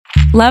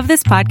Love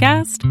this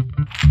podcast?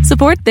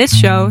 Support this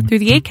show through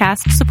the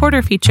Acast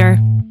supporter feature.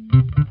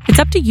 It's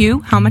up to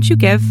you how much you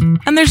give,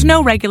 and there's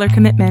no regular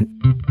commitment.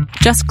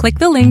 Just click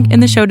the link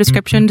in the show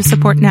description to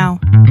support now.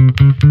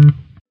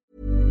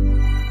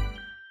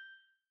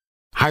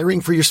 Hiring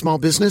for your small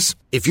business?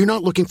 If you're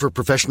not looking for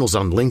professionals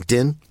on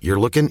LinkedIn, you're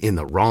looking in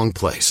the wrong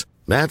place.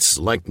 That's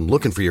like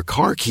looking for your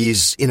car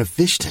keys in a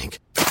fish tank.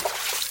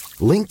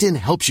 LinkedIn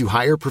helps you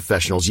hire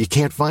professionals you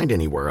can't find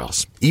anywhere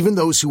else, even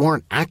those who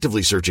aren't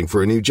actively searching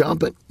for a new job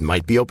but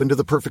might be open to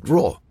the perfect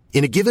role.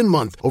 In a given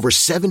month, over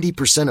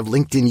 70% of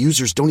LinkedIn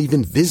users don't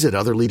even visit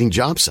other leading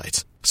job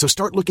sites. So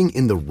start looking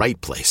in the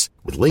right place.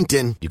 With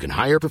LinkedIn, you can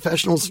hire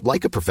professionals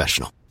like a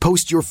professional.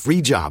 Post your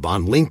free job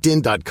on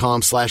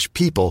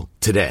linkedin.com/people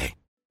today.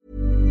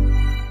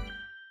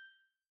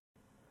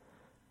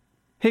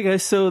 Hey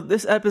guys, so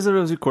this episode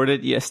was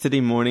recorded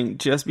yesterday morning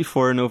just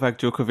before Novak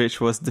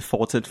Djokovic was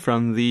defaulted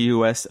from the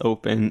US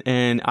Open,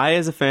 and I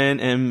as a fan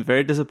am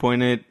very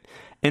disappointed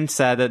and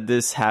sad that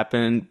this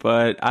happened,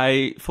 but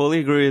I fully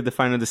agree with the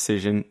final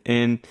decision.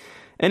 And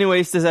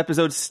anyways, this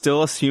episode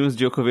still assumes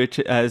Djokovic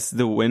as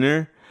the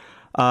winner,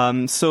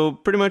 so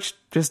pretty much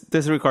just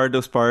disregard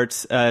those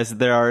parts, as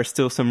there are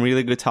still some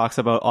really good talks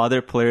about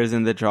other players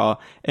in the draw,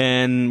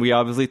 and we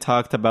obviously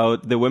talked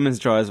about the women's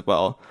draw as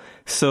well.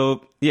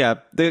 So yeah,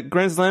 the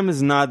Grand Slam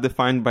is not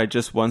defined by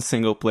just one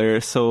single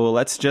player, so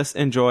let's just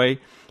enjoy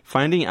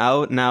finding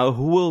out now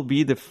who will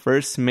be the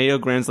first male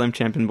Grand Slam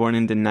champion born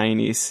in the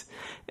 90s.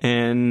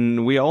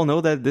 And we all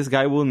know that this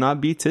guy will not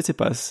be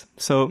Tsitsipas,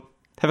 so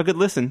have a good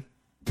listen.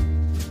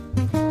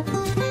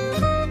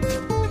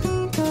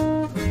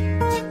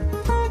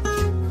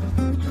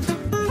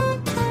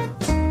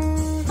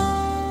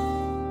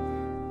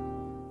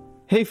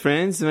 Hey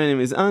friends, my name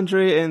is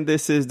Andre, and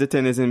this is the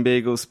Tennis and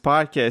Bagels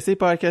podcast, a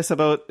podcast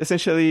about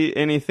essentially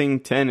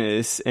anything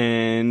tennis.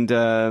 And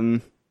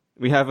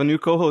we have a new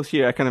co-host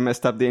here. I kind of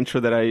messed up the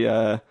intro that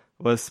I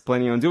was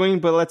planning on doing,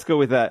 but let's go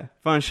with that.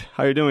 Vansh,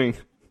 how are you doing?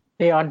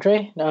 Hey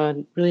Andre,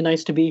 really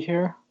nice to be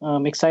here.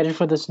 I'm excited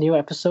for this new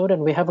episode,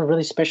 and we have a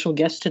really special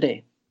guest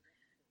today.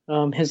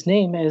 His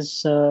name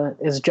is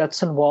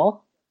Judson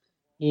Wall.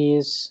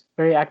 He's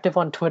very active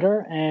on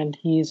Twitter, and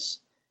he's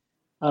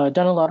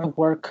done a lot of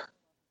work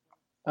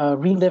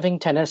reliving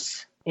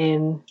tennis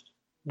in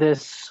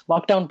this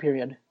lockdown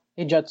period.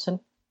 Hey, Judson.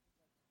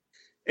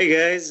 Hey,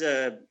 guys.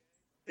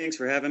 Thanks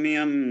for having me.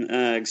 I'm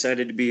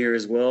excited to be here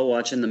as well,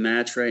 watching the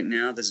match right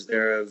now, the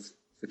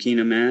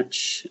Zverev-Fokina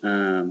match.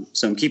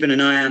 So I'm keeping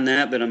an eye on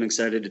that, but I'm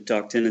excited to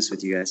talk tennis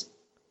with you guys.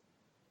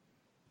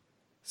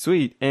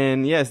 Sweet.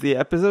 And yes, the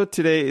episode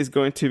today is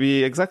going to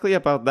be exactly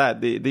about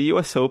that, the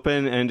US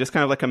Open, and just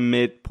kind of like a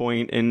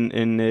midpoint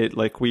in it.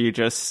 Like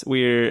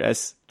we're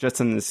as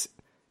Judson is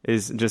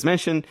just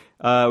mentioned,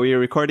 we are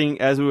recording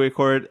as we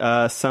record.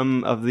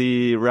 Some of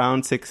the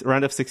round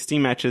of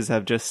 16 matches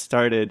have just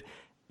started,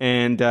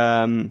 and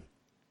a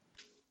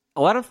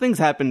lot of things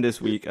happened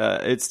this week.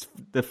 It's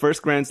the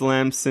first Grand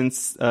Slam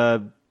since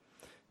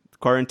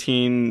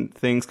quarantine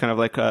things kind of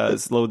like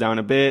slowed down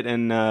a bit,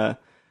 and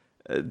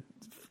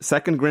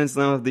second Grand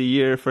Slam of the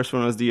year. First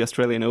one was the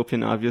Australian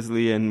Open,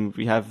 obviously, and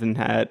we haven't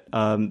had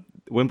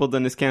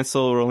Wimbledon is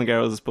canceled, Roland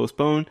Garros is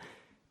postponed.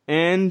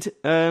 And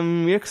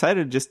we're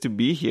excited just to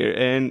be here.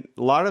 And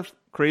a lot of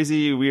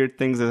crazy, weird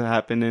things that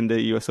happened in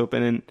the US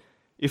Open. And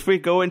if we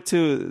go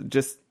into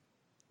just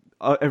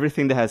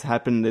everything that has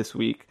happened this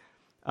week,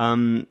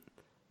 what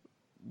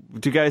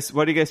do you guys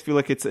feel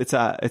like it's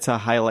a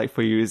highlight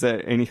for you? Is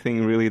there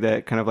anything really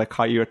that kind of like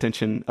caught your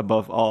attention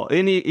above all?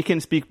 And you can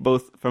speak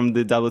both from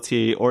the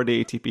WTA or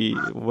the ATP,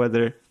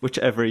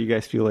 whichever you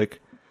guys feel like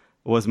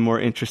was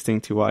more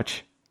interesting to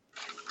watch.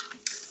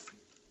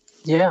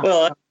 Yeah.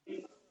 Well,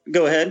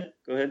 Go ahead.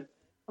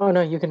 Oh no,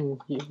 you can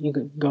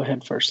go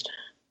ahead first.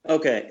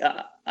 Okay,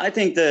 I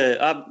think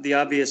the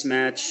obvious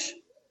match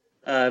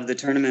of the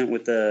tournament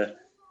with the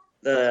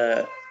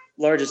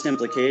largest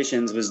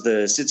implications was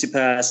the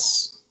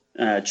Tsitsipas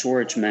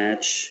Coric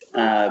match.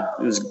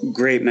 It was a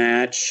great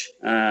match.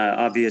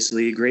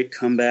 Obviously, great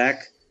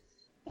comeback.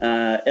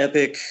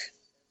 Epic.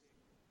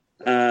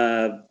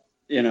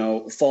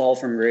 Fall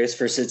from grace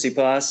for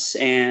Tsitsipas,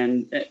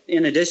 and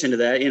in addition to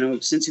that,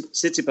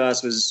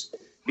 Tsitsipas was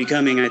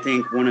becoming, I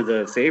think, one of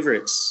the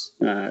favorites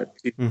to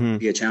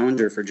be a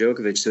challenger for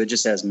Djokovic. So it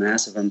just has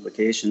massive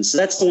implications. So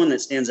that's the one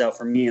that stands out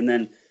for me. And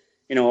then,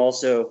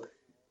 also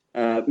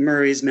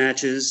Murray's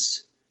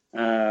matches,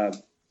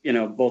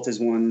 both his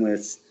one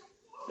with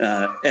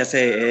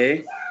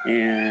FAA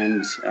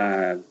and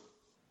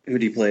who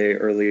did he play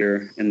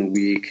earlier in the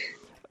week?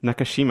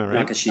 Nakashima,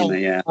 right? Nakashima,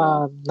 yeah.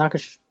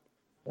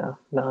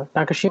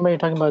 Nakashima, you're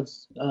talking about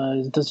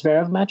the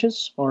Zverev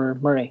matches or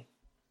Murray?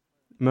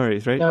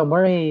 Murray's, right? No,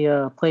 Murray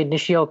played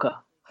Nishioka.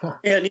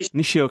 Yeah,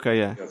 Nishioka,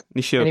 yeah.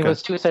 Nishioka. And he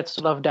was 2 sets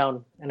to love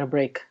down in a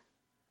break.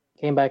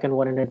 Came back and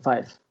won it in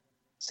 5.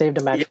 Saved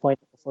a match point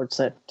in the fourth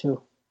set,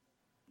 too.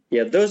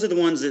 Yeah, those are the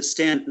ones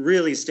that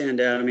really stand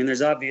out. I mean,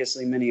 there's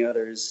obviously many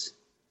others.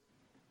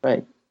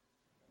 Right.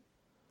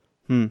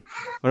 What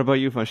about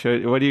you,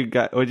 Fansha? What do you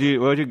got? What do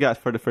you got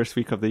for the first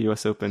week of the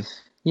U.S. Open?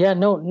 Yeah,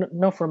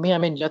 no. For me, I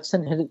mean,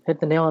 Judson hit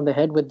the nail on the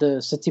head with the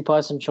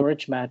Tsitsipas and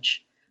Coric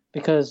match,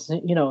 because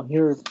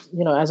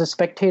as a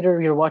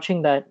spectator, you're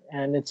watching that,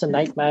 and it's a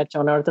night match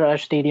on Arthur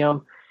Ashe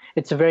Stadium.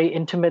 It's a very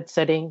intimate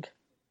setting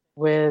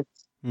with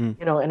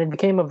and it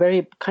became a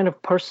very kind of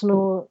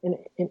personal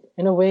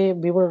in a way.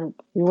 We were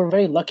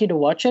very lucky to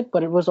watch it,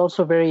 but it was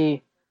also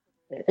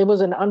it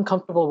was an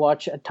uncomfortable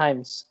watch at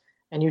times,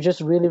 and you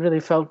just really really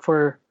felt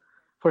for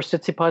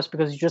Tsitsipas,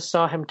 because you just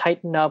saw him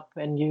tighten up,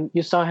 and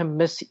you saw him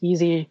miss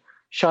easy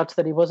shots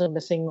that he wasn't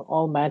missing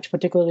all match,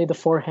 particularly the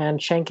forehand,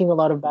 shanking a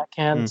lot of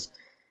backhands.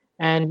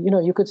 And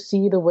you could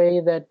see the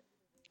way that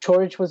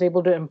Coric was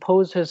able to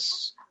impose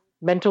his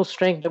mental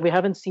strength that we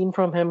haven't seen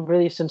from him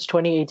really since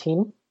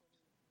 2018.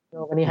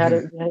 When he had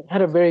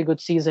a very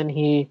good season.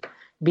 He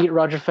beat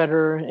Roger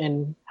Federer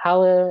in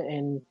Halle,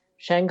 in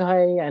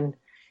Shanghai, and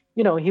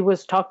he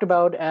was talked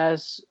about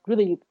as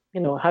really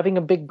having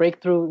a big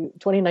breakthrough.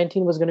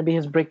 2019 was going to be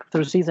his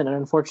breakthrough season, and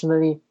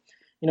unfortunately,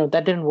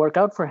 that didn't work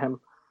out for him.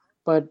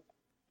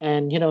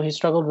 And he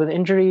struggled with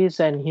injuries,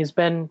 and he's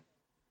been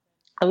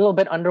a little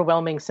bit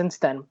underwhelming since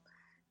then.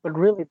 But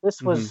really,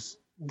 this was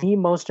the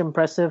most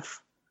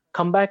impressive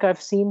comeback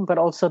I've seen. But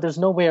also, there's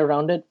no way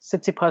around it.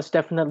 Tsitsipas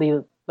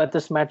definitely let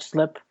this match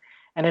slip,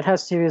 and it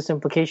has serious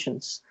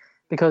implications.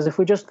 Because if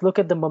we just look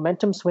at the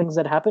momentum swings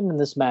that happened in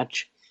this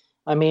match,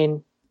 I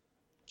mean,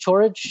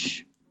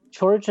 Coric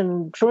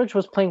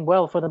was playing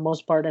well for the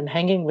most part and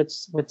hanging with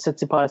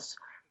Tsitsipas,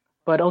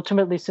 but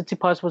ultimately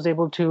Tsitsipas was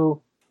able to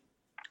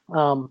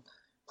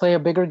play a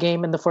bigger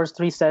game in the first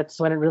three sets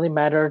when it really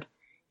mattered.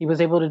 He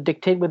was able to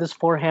dictate with his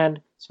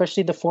forehand,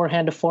 especially the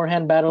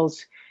forehand-to-forehand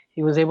battles.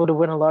 He was able to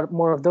win a lot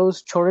more of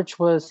those. Coric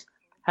was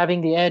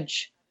having the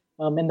edge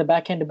in the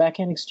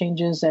backhand-to-backhand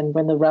exchanges, and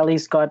when the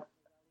rallies got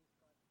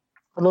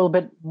a little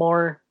bit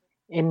more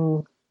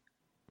in,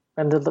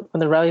 when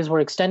the rallies were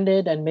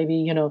extended, and maybe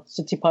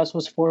Tsitsipas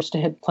was forced to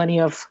hit plenty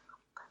of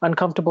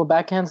uncomfortable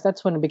backhands,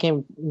 that's when it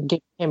became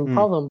a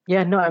problem.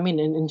 Yeah, no, I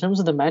mean in terms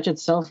of the match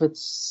itself,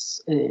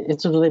 it's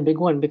a really big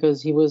one,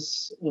 because he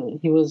was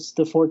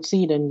the fourth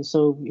seed, and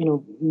so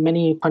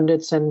many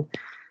pundits and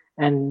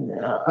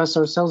us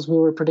ourselves, we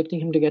were predicting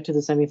him to get to the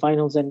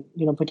semifinals and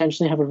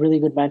potentially have a really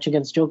good match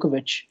against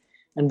Djokovic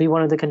and be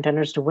one of the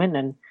contenders to win.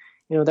 And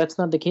that's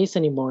not the case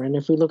anymore. And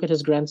if we look at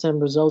his Grand Slam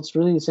results,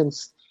 really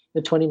since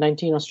the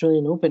 2019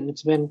 Australian Open,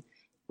 it's been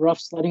rough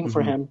sledding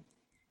for him.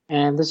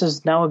 And this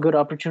is now a good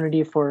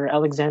opportunity for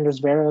Alexander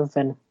Zverev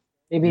and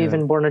maybe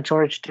even Borna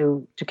Coric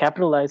to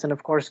capitalize. And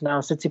of course, now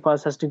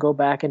Tsitsipas has to go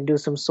back and do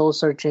some soul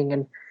searching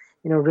and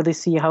really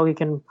see how he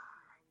can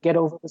get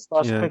over this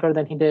loss quicker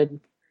than he did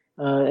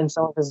in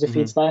some of his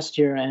defeats last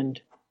year. And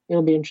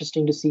it'll be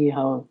interesting to see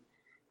how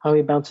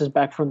he bounces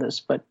back from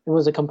this. But it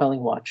was a compelling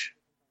watch.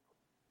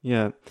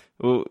 Yeah.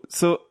 Well,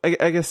 so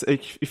I guess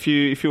if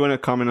you want to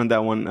comment on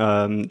that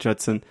one,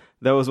 Judson,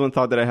 that was one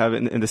thought that I have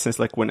in the sense,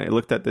 like when I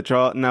looked at the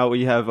draw. Now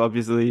we have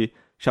obviously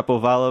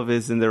Shapovalov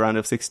is in the round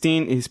of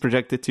 16. He's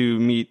projected to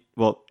meet,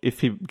 well,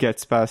 if he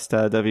gets past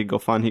David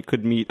Goffin, he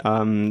could meet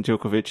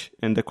Djokovic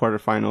in the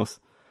quarterfinals.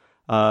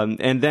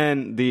 And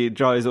then the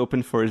draw is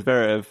open for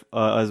Zverev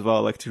as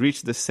well, like to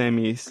reach the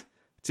semis,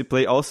 to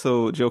play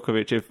also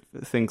Djokovic if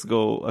things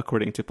go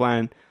according to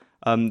plan.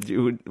 How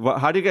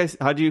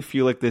do you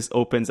feel like this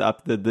opens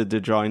up the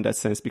draw in that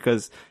sense?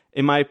 Because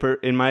in my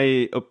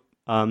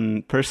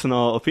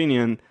personal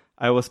opinion,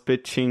 I was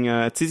pitching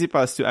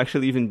Tsitsipas to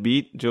actually even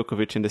beat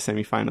Djokovic in the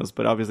semifinals,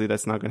 but obviously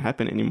that's not going to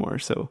happen anymore.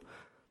 So,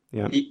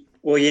 yeah.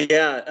 Well,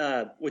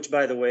 yeah. Which,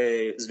 by the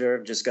way,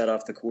 Zverev just got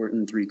off the court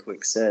in 3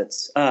 quick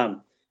sets. Yeah.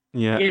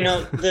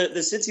 The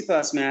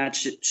Tsitsipas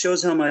match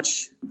shows how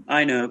much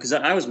I know, because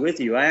I was with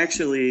you. I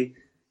actually,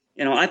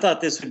 I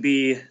thought this would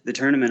be the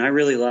tournament. I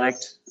really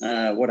liked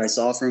what I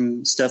saw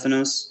from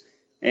Stefanos,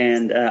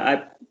 and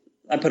I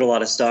put a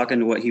lot of stock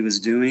into what he was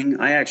doing.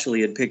 I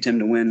actually had picked him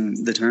to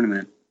win the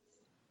tournament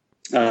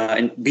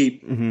and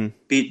beat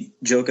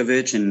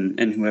Djokovic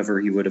and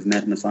whoever he would have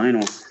met in the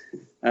final.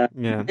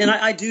 And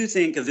I do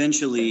think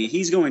eventually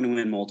he's going to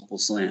win multiple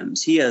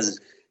slams. He has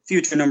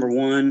future number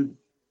one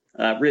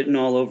written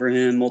all over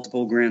him,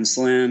 multiple Grand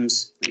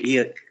Slams.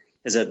 He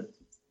has a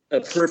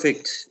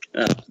perfect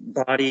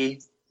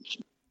body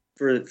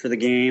for the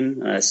game,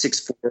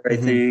 6'4", I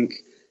think,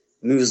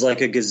 moves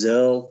like a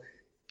gazelle.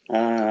 He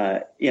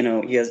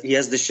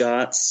has the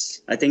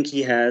shots. I think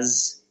he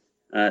has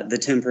the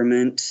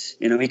temperament.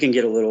 He can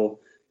get a little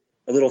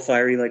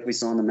fiery like we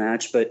saw in the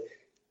match. But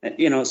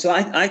so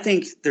I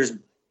think there's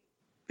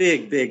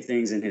big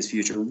things in his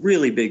future.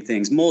 Really big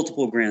things.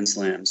 Multiple Grand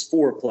Slams,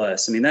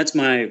 4+. I mean, that's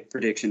my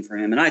prediction for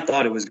him. And I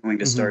thought it was going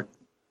to start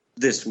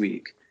this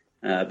week,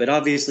 but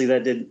obviously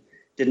that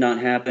did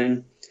not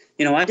happen.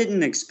 I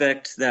didn't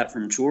expect that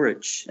from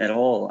Coric at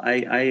all.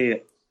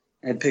 I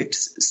had picked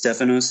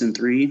Stefanos in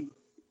 3.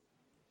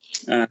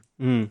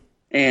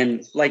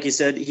 And like you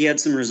said, he had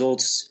some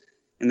results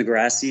in the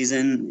grass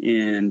season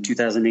in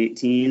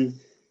 2018.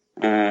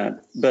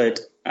 But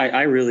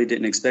I really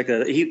didn't expect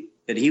that.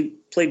 He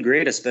played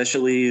great,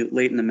 especially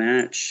late in the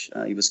match.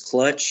 He was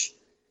clutch.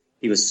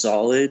 He was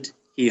solid.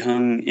 he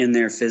hung in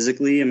there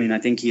physically. I mean, I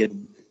think he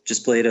had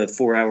just played a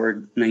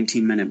 4-hour,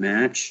 19-minute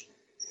match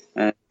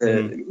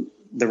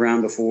the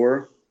round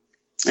before.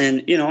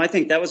 And, you know, I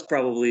think that was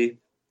probably,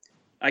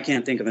 I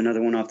can't think of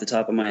another one off the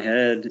top of my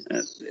head,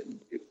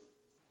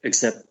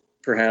 except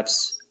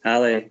perhaps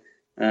Halle.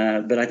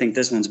 But I think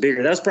this one's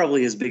bigger. That was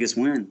probably his biggest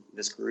win of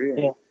his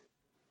career.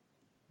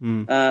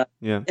 Yeah.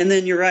 And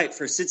then you're right.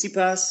 For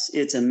Tsitsipas,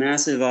 it's a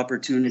massive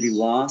opportunity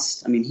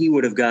lost. I mean, he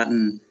would have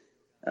gotten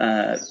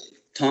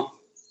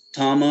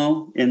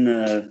Tomo in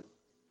the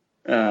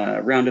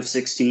round of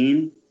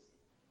 16.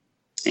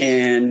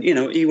 And, you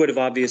know, he would have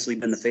obviously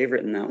been the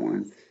favorite in that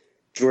one.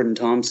 Jordan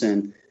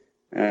Thompson.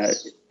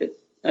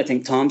 I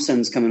think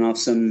Thompson's coming off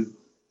some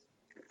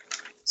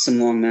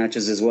long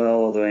matches as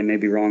well, although I may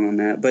be wrong on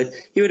that. But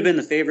he would have been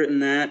the favorite in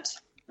that.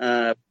 Would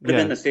have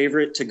been the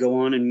favorite to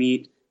go on and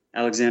meet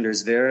Alexander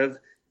Zverev.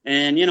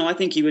 And, you know, I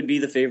think he would be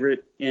the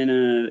favorite in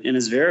a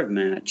Zverev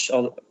match,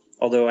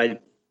 although I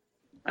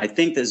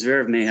think that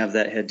Zverev may have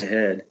that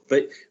head-to-head.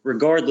 But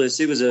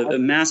regardless, it was a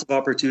massive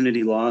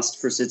opportunity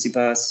lost for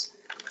Tsitsipas.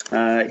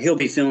 He'll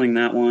be filling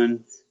that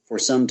one for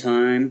some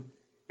time.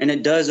 And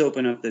it does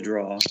open up the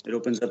draw. It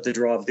opens up the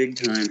draw big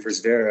time for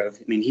Zverev.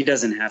 I mean, he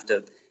doesn't have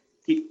to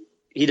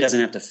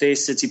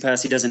face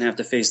Tsitsipas. He doesn't have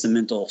to face the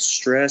mental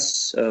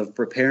stress of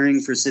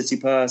preparing for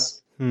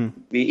Tsitsipas. I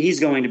mean, he's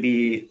going to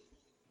be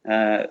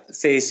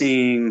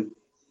facing,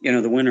 you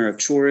know, the winner of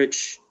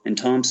Coric and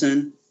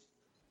Thompson.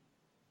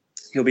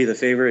 He'll be the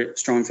favorite,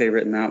 strong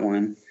favorite in that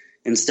one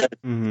instead of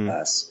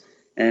Tsitsipas.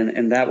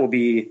 And that will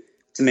be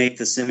to make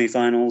the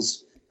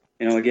semifinals,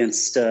 you know,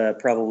 against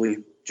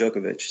probably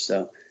Djokovic.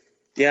 So,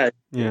 yeah,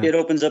 it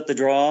opens up the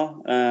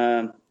draw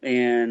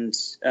and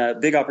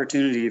big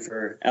opportunity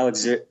for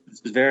Alex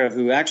Zverev,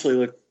 who actually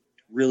looked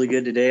really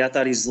good today. I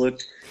thought he's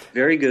looked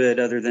very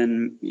good other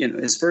than, you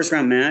know, his first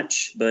round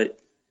match, but,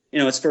 you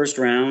know, it's first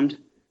round.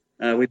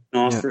 We've been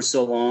off for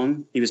so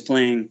long. He was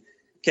playing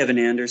Kevin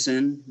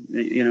Anderson.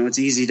 You know, it's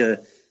easy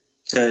to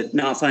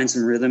not find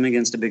some rhythm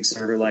against a big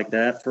server like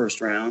that first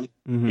round.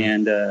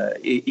 And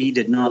he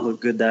did not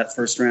look good that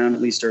first round,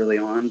 at least early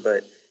on,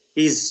 but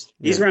he's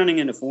rounding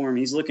into form.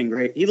 He's looking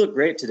great. He looked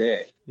great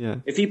today. Yeah.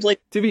 If he played,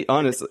 to be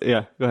honest,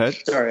 go ahead.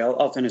 Sorry,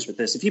 I'll finish with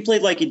this. If he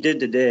played like he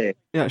did today,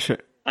 yeah, sure.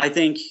 I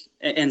think,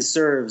 and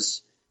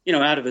serves, you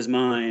know, out of his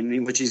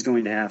mind, which he's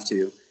going to have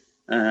to.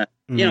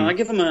 You know, I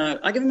give him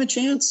a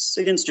chance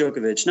against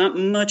Djokovic. Not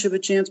much of a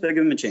chance, but I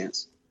give him a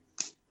chance.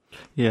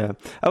 Yeah,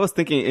 I was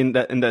thinking in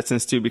that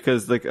sense too,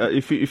 because like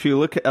if you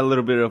look a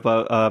little bit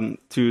about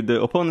to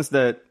the opponents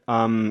that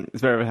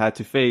Zverev had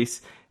to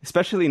face,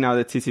 especially now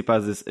that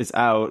Tsitsipas is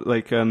out,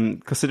 like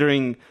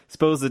considering,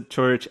 suppose that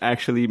Coric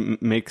actually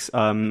makes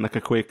like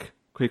a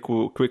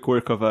quick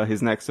work of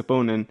his next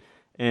opponent,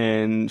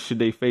 and should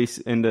they face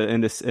in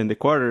the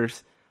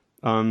quarters,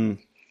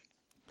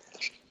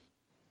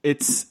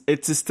 it's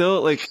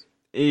still like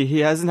he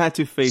hasn't had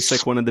to face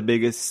like one of the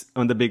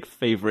big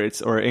favorites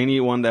or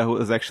anyone that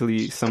was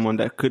actually someone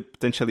that could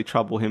potentially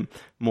trouble him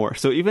more.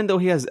 So even though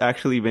he has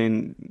actually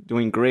been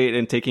doing great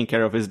and taking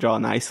care of his draw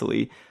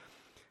nicely,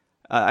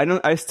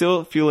 I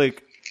still feel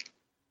like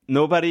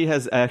nobody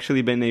has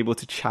actually been able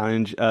to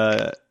challenge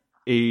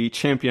a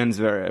champion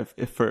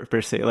Zverev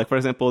per se. Like, for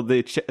example,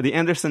 the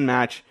Anderson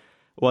match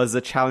was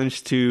a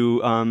challenge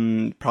to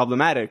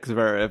problematic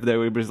Zverev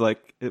that was like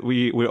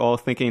we're all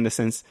thinking in the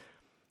sense,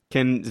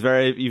 can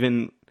Zverev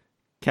even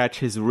catch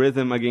his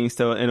rhythm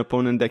against an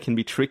opponent that can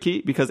be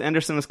tricky? Because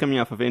Anderson was coming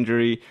off of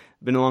injury,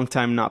 been a long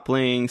time not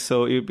playing,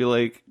 so it would be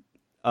like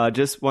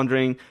just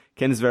wondering,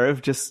 can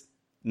Zverev just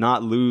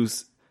not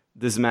lose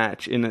this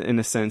match in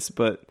a sense?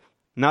 But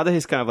now that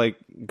he's kind of like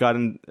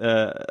gotten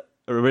a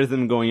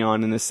rhythm going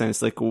on in a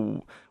sense, like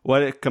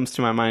what it comes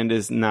to my mind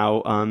is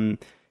now,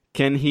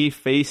 can he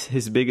face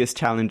his biggest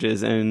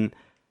challenges and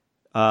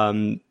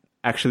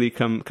actually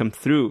come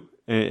through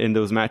in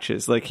those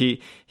matches? Like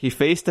he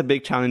faced a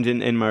big challenge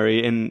in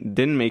Murray and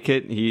didn't make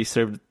it. He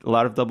served a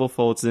lot of double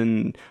faults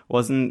and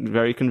wasn't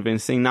very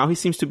convincing. Now he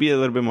seems to be a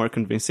little bit more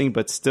convincing,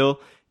 but still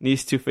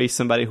needs to face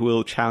somebody who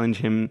will challenge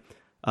him,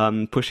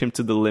 push him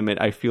to the limit.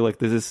 I feel like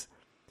this is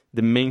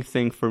the main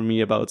thing for me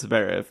about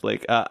Zverev.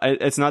 Like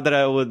it's not that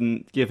I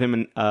wouldn't give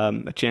him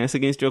a chance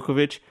against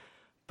Djokovic,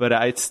 but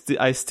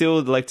I still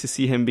would like to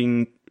see him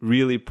being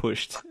really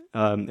pushed.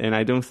 And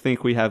I don't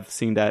think we have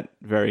seen that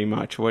very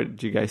much. What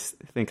do you guys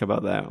think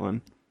about that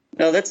one?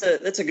 No, that's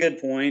a good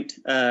point.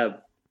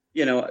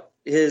 You know,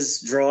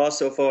 his draw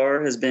so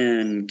far has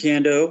been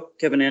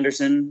Kevin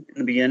Anderson in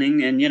the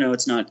beginning, and you know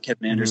it's not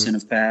Kevin Anderson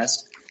of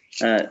past.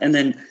 And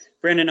then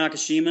Brandon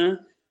Nakashima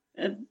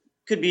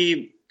could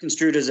be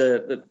construed as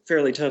a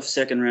fairly tough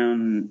second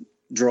round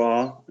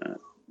draw.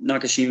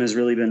 Nakashima has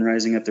really been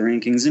rising up the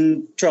rankings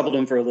and troubled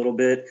him for a little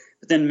bit.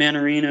 But then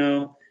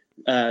Manarino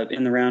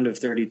in the round of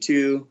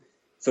 32,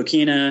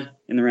 Fokina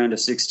in the round of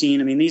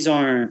 16. I mean, these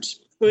aren't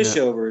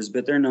pushovers,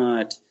 but they're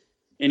not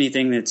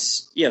anything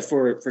that's,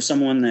 for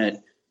someone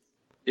that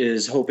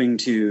is hoping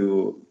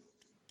to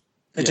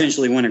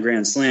potentially win a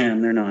Grand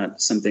Slam, they're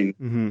not something,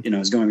 you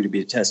know, is going to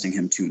be testing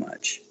him too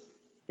much.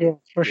 Yeah,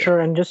 for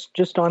sure. And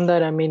just on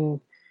that, I mean,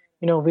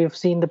 we've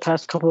seen the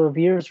past couple of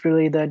years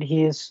really that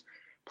he's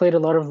played a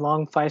lot of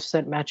long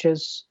 5-set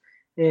matches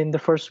in the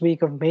first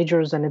week of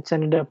majors, and it's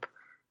ended up,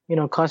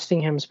 costing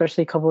him,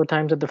 especially a couple of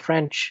times at the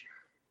French,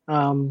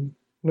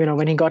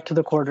 when he got to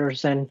the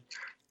quarters and,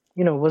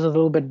 was a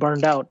little bit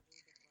burned out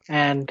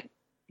and,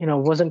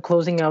 wasn't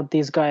closing out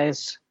these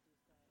guys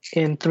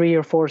in 3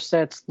 or 4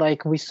 sets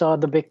like we saw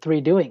the big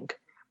three doing.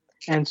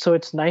 And so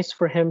it's nice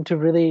for him to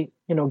really,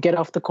 get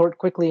off the court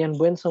quickly and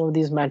win some of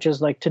these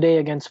matches like today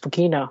against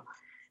Fokina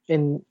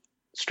in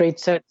straight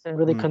sets and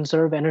really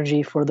conserve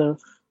energy for the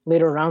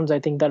later rounds. I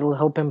think that will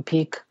help him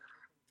peak.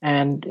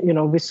 And,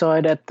 we saw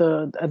it at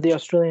the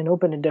Australian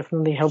Open. It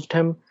definitely helped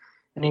him.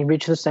 And he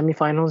reached the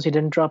semifinals. He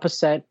didn't drop a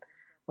set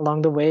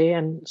along the way.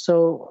 And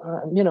so,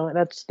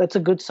 that's a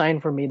good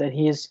sign for me that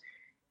he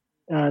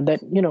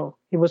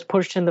was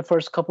pushed in the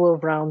first couple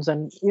of rounds.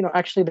 And,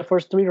 actually the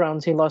first 3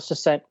 rounds, he lost a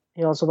set.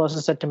 He also lost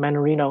a set to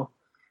Mannarino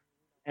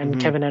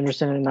and Kevin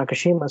Anderson and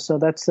Nakashima. So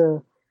that's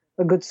a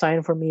good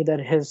sign for me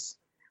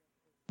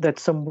that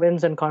some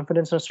wins and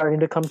confidence are starting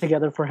to come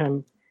together for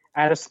him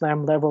at a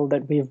slam level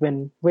that we've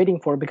been waiting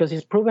for, because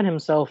he's proven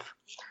himself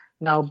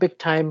now big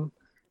time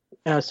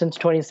since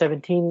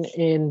 2017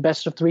 in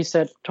best of 3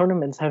 set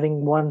tournaments,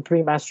 having won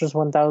 3 Masters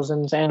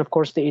 1000s and of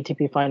course the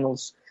ATP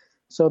finals.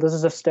 So this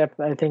is a step,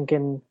 I think,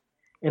 in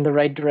the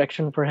right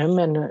direction for him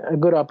and a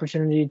good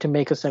opportunity to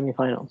make a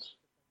semifinals.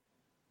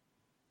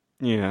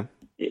 Yeah.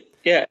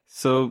 Yeah.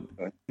 So,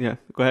 yeah,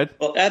 go ahead.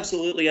 Well,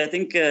 absolutely. I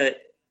think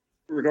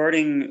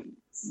regarding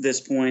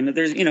this point,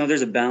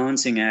 there's a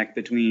balancing act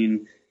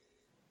between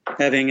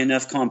having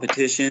enough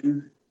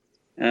competition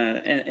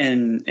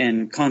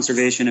and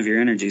conservation of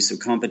your energy. So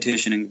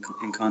competition and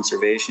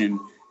conservation.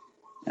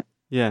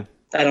 Yeah.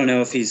 I don't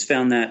know if he's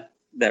found that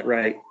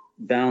right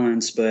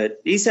balance, but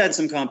he's had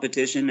some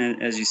competition.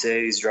 As you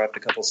say, he's dropped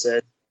a couple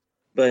sets.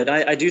 But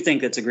I do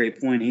think that's a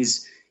great point.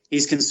 He's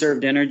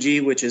conserved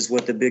energy, which is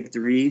what the big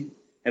three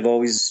have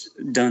always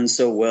done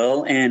so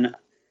well. And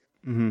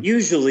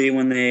usually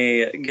when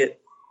they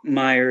get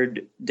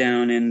mired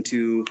down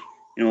into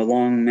a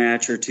long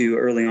match or two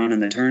early on in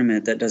the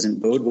tournament, that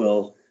doesn't bode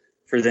well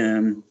for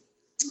them.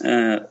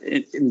 I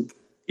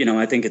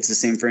think it's the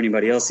same for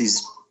anybody else.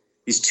 These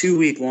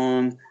 2-week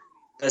long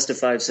best of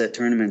 5-set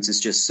tournaments is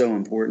just so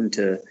important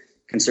to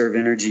conserve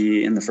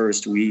energy in the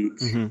first week.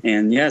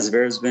 And yeah,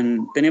 Zverev's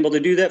been able to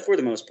do that for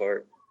the most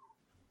part.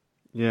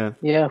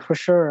 Yeah, for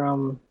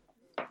sure.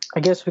 I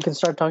guess we can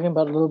start talking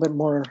about a little bit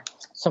more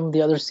some of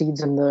the other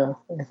seeds in the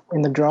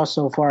draw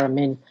so far. I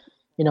mean,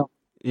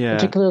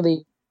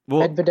 particularly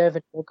Medvedev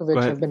and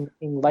Djokovic have been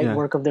making light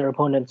work of their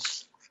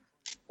opponents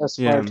thus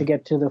far to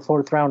get to the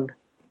 4th round.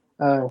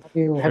 Have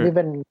you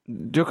been?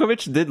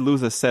 Djokovic did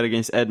lose a set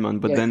against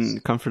Edmund, but then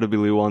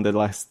comfortably won the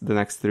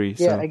next 3.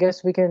 Yeah, I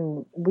guess we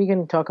can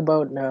talk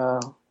about.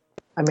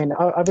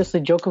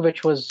 Obviously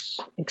Djokovic was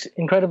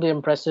incredibly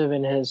impressive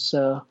in his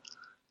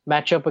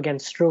matchup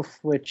against Struff,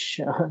 which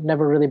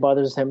never really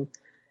bothers him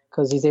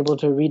because he's able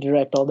to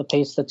redirect all the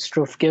pace that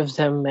Struff gives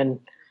him and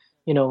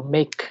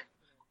make.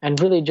 And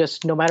really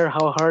just no matter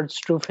how hard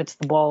Struff hits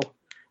the ball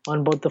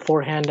on both the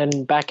forehand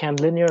and backhand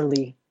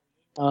linearly,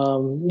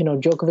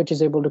 Djokovic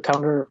is able to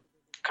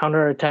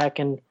counter attack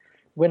and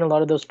win a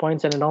lot of those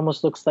points. And it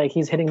almost looks like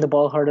he's hitting the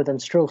ball harder than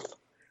Struff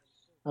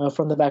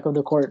from the back of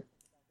the court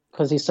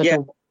because he's such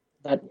in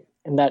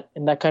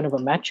that kind of a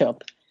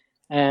matchup.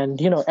 And,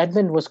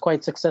 Edmund was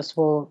quite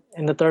successful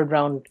in the 3rd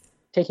round,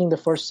 taking the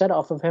first set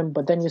off of him.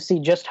 But then you see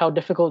just how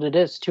difficult it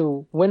is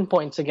to win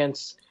points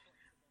against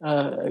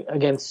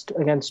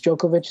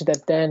Djokovic,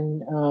 that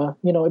then,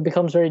 it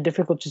becomes very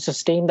difficult to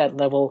sustain that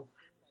level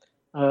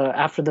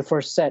after the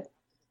first set.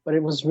 But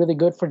it was really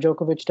good for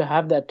Djokovic to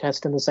have that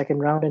test in the 2nd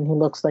round, and he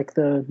looks like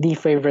the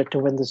favorite to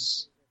win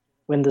this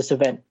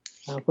event.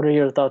 What are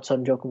your thoughts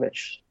on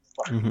Djokovic?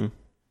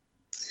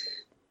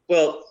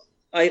 Well,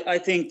 I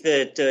think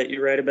that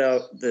you're right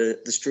about the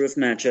Struff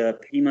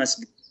matchup. He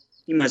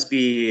must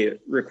be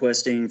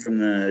requesting from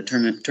the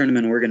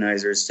tournament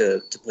organizers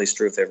to play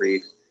Struff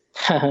every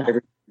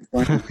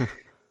but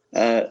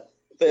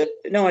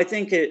no, I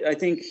think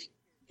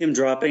him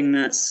dropping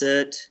that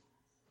set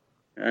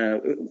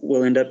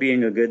will end up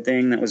being a good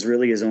thing. That was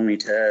really his only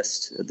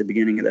test at the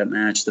beginning of that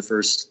match, the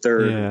first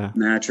third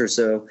match or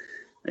so.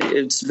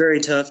 It's very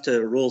tough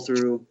to roll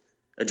through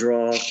a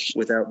draw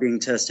without being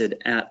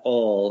tested at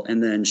all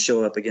and then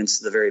show up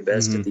against the very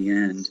best at the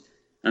end.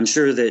 I'm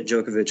sure that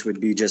Djokovic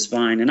would be just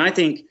fine. And I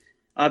think,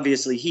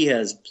 obviously, he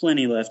has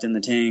plenty left in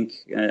the tank.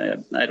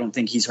 I don't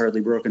think he's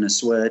hardly broken a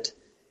sweat.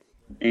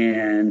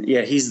 And,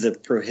 yeah, he's the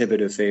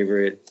prohibitive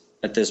favorite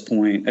at this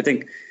point. I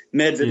think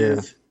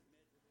Medvedev,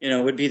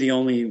 would be the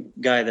only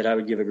guy that I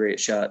would give a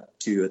great shot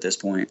to at this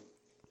point.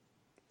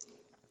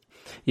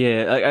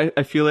 Yeah,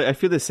 I feel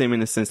the same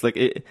in a sense.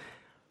 Like,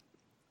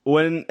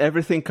 when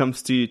everything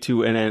comes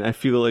to an end, I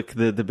feel like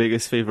the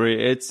biggest favorite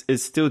it's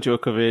still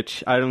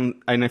Djokovic.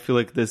 I feel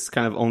like this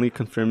kind of only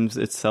confirms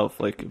itself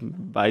like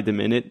by the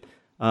minute,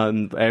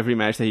 every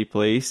match that he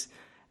plays.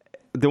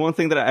 the one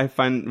thing that I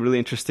find really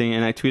interesting,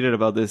 and I tweeted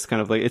about this,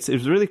 kind of like it's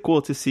really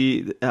cool to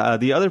see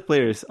the other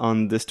players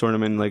on this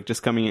tournament like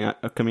just coming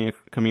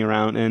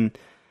around, and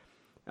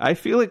I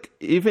feel like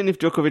even if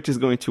Djokovic is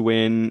going to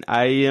win,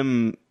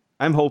 I'm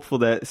hopeful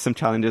that some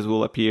challenges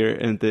will appear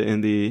in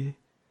the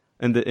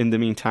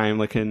meantime,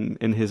 like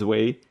in his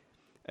way.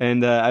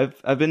 And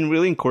I've been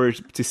really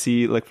encouraged to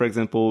see, like, for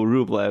example,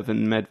 Rublev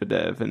and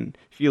Medvedev and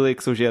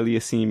Felix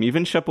Auger-Aliassime.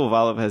 Even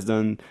Shapovalov has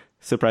done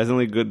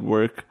surprisingly good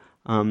work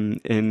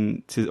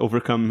to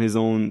overcome his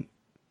own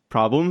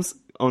problems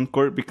on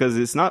court, because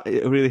it's not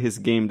really his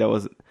game that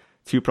was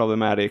too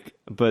problematic,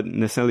 but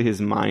necessarily his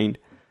mind.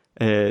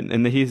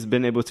 And he's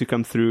been able to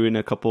come through in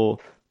a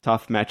couple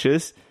tough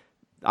matches.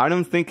 I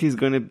don't think he's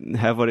going to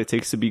have what it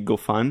takes to beat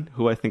Goffin,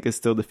 who I think is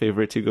still the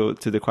favorite to go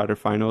to the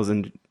quarterfinals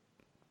and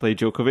play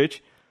Djokovic.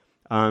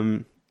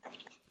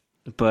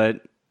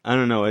 But I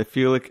don't know. I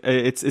feel like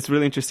it's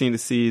really interesting to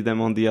see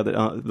them on the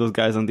other those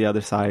guys on the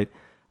other side,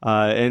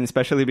 and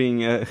especially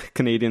being a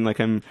Canadian. Like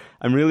I'm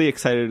really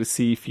excited to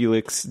see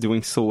Felix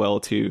doing so well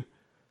too.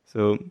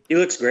 So he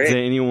looks great. Is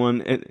there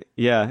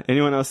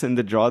anyone else in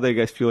the draw that you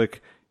guys feel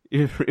like,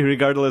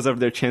 regardless of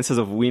their chances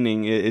of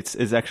winning,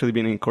 it's actually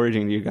been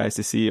encouraging to you guys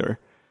to see? Or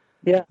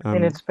yeah, I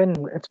mean, it's been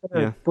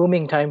a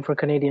booming time for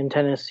Canadian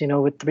tennis.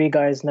 With 3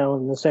 guys now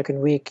in the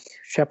second week: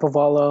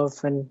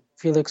 Shapovalov and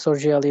Felix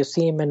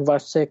Auger-Aliassime and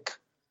Vasek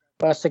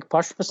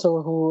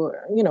Pospisil, who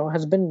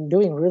has been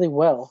doing really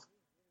well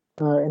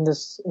in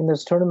this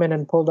tournament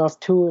and pulled off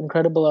 2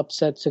 incredible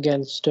upsets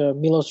against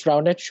Milos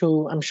Raonic,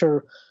 who I'm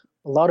sure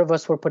a lot of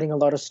us were putting a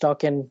lot of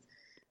stock in,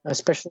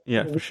 especially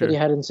the week that he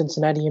had in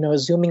Cincinnati.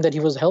 Assuming that he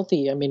was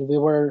healthy. I mean, we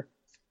were,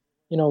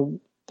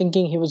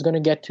 thinking he was going to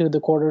get to the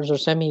quarters or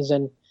semis,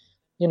 and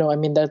I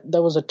mean that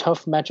was a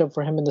tough matchup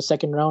for him in the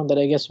second round that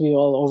I guess we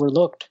all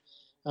overlooked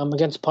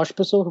against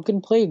Pospisil, who can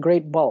play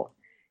great ball.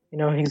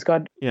 He's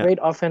got great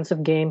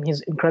offensive game.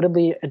 He's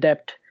incredibly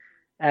adept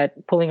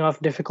at pulling off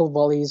difficult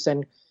volleys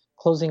and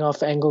closing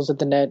off angles at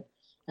the net,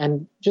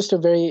 and just a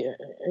very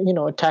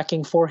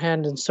attacking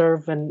forehand and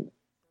serve. And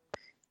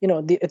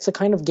it's a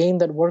kind of game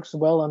that works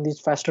well on these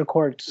faster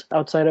courts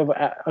outside of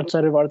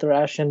Arthur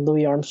Ashe and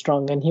Louis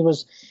Armstrong. And he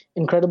was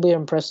incredibly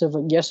impressive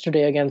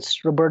yesterday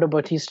against Roberto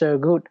Bautista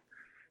Agut,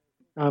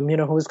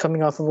 who was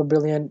coming off of a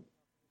brilliant,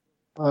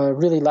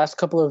 really last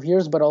couple of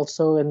years, but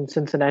also in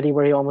Cincinnati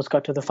where he almost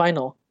got to the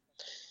final.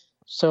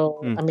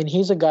 So, I mean,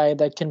 he's a guy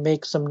that can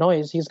make some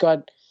noise. He's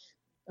got,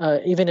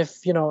 even if,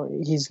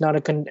 he's not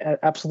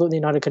absolutely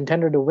not a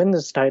contender to win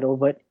this title,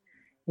 but,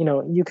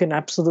 you can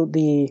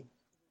absolutely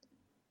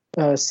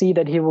see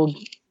that he will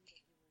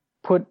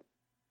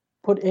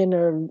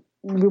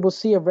we will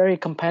see a very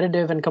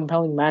competitive and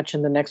compelling match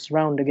in the next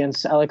round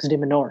against Alex de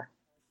Minaur.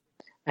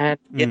 And,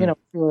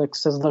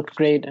 Felix has looked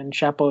great, and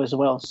Chapo as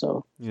well.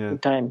 So,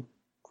 good time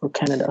for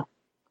Canada.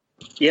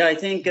 Yeah, I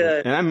think...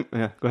 go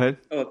ahead.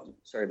 Oh,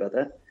 sorry about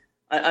that.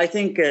 I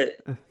think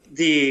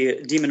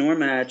the de Minaur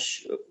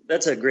match,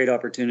 that's a great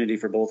opportunity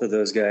for both of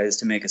those guys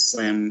to make a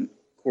slam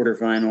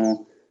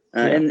quarterfinal.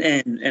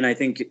 And I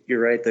think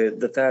you're right.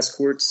 The fast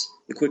courts,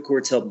 the quick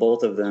courts help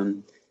both of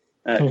them.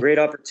 Great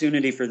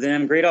opportunity for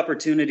them. Great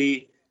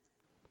opportunity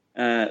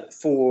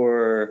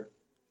for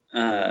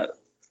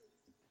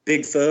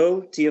Big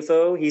Foe,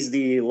 TFO. He's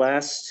the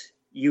last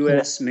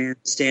U.S. man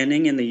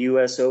standing in the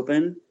U.S.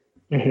 Open.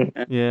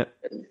 I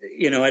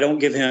don't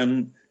give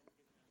him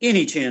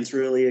any chance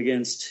really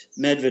against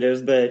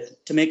Medvedev,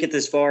 but to make it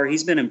this far,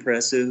 he's been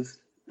impressive.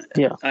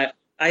 I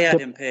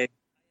had him pegged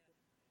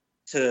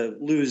to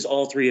lose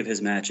all 3 of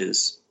his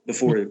matches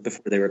before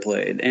they were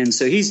played. And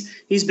so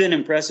he's been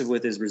impressive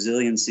with his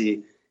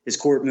resiliency, his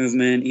court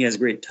movement. He has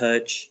great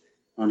touch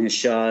on his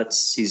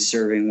shots. He's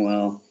serving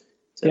well.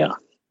 So,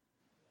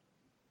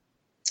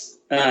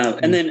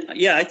 and then,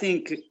 I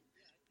think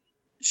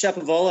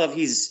Shapovalov,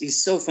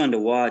 he's so fun to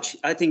watch.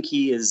 I think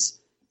he has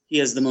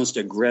the most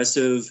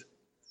aggressive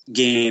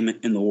game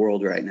in the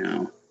world right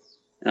now.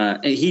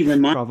 And he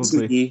reminds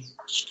me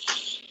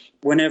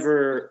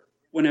whenever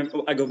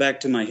I go back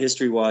to my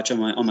history watch on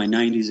my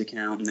 90s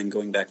account, and then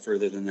going back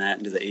further than that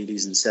into the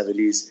 80s and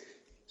 70s,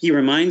 he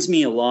reminds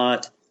me a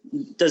lot.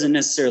 Doesn't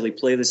necessarily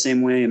play the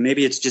same way, and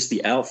maybe it's just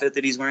the outfit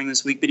that he's wearing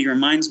this week, but he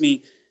reminds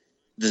me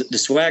the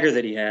swagger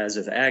that he has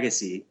of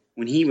Agassi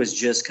when he was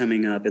just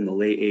coming up in the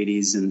late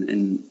 80s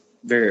and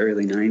very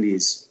early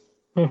 90s.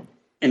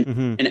 And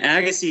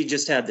Agassi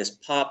just had this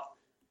pop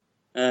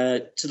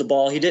to the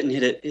ball. He didn't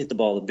hit the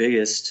ball the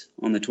biggest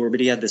on the tour, but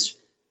he had this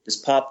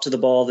pop to the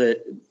ball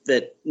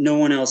that no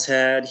one else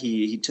had.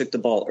 He took the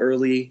ball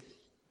early.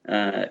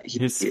 He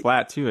hits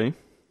flat too, eh?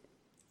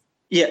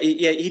 Yeah,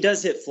 he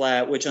does hit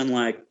flat, which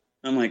unlike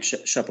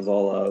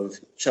Shapovalov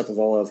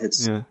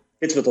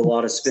hits with a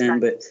lot of spin,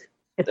 but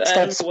I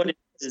don't know what it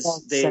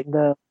is.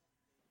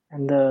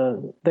 And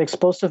the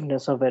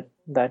explosiveness of it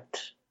that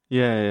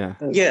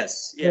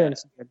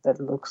that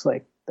looks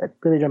like, that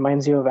really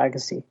reminds you of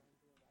Agassi.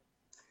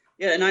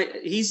 Yeah, and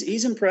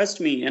he's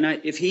impressed me, and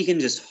if he can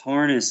just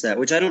harness that,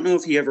 which I don't know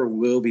if he ever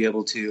will be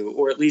able to,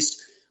 or at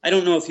least I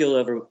don't know if he'll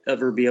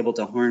ever be able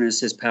to harness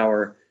his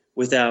power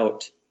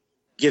without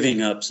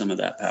giving up some of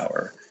that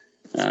power.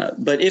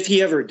 But if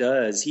he ever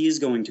does, he's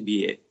going to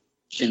be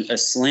a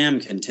slam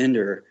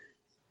contender,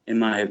 in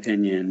my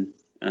opinion,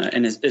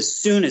 and as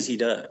soon as he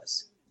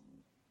does.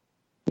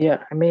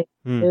 Yeah, I mean,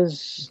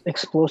 his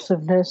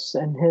explosiveness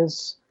and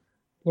his,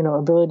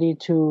 ability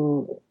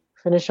to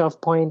finish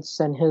off points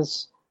and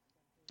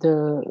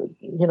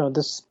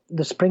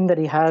the spring that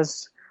he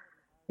has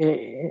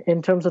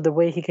in terms of the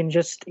way he can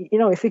just,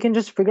 if he can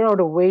just figure out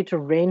a way to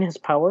rein his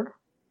power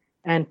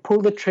and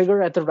pull the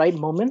trigger at the right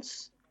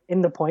moments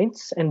in the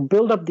points and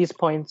build up these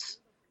points,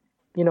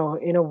 in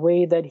a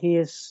way that he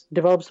has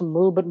developed a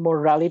little bit more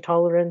rally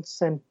tolerance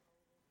and,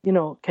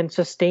 can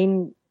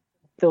sustain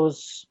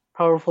those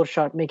powerful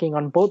shot making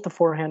on both the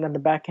forehand and the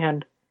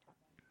backhand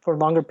for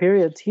longer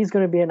periods, he's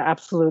going to be an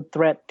absolute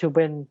threat to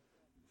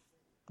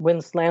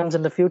win slams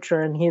in the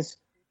future. And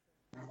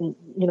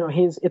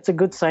it's a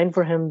good sign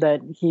for him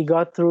that he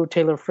got through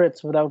Taylor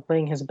Fritz without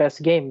playing his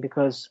best game,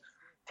 because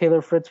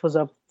Taylor Fritz was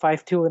up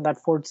 5-2 in that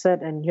fourth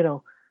set and,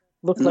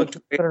 looked like he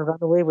was going to run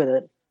away with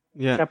it.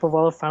 Yeah.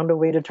 Shapovalov found a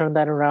way to turn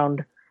that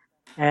around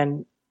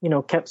and,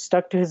 kept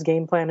stuck to his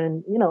game plan.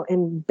 And,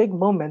 in big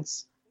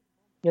moments,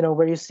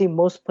 where you see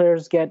most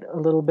players get a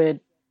little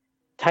bit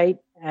tight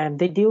and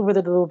they deal with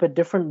it a little bit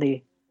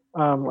differently.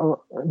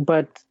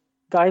 But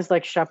guys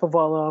like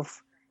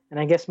Shapovalov, and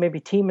I guess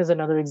maybe Thiem is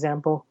another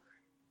example,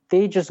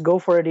 they just go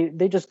for it.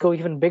 They just go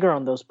even bigger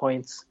on those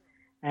points.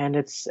 And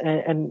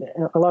and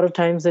a lot of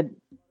times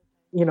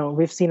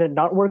we've seen it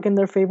not work in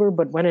their favor,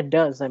 but when it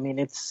does, I mean,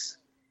 it's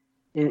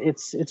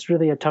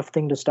really a tough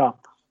thing to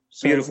stop.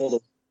 So,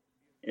 beautiful.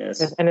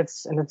 Yes. And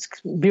it's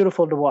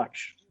beautiful to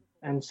watch.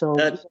 And so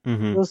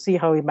we'll see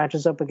how he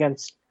matches up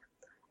against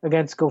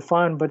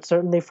Goffin, but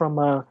certainly from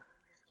a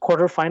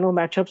quarterfinal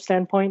matchup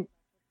standpoint,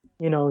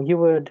 you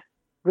would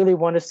really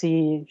want to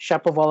see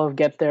Shapovalov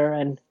get there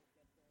and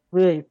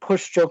really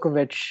push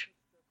Djokovic.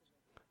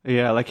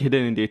 Yeah, like he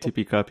did in the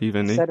ATP Cup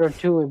even. Set or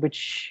two,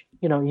 which,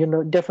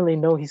 definitely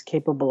know he's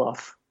capable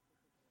of.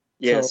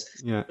 Yes.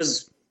 So, yeah.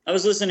 I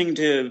was listening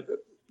to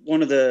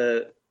one of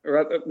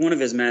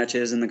his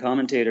matches, and the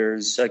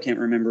commentators, I can't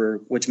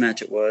remember which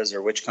match it was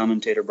or which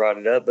commentator brought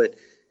it up, but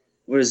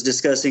was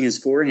discussing his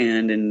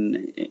forehand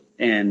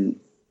and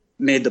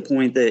made the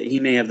point that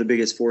he may have the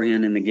biggest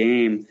forehand in the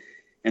game.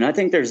 And I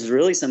think there's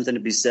really something to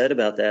be said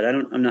about that.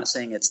 I'm not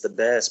saying it's the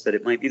best, but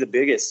it might be the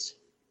biggest.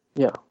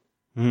 Yeah.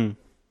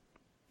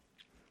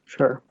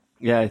 Sure.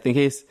 Yeah, I think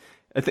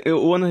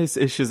one of his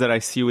issues that I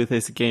see with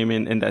his game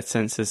in that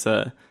sense is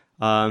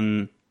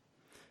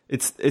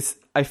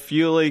I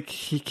feel like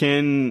he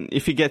can,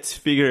 if he gets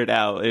figured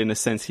out, in a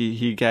sense,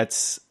 he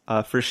gets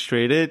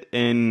frustrated,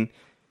 and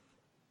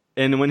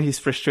when he's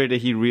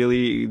frustrated, he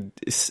really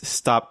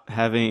stops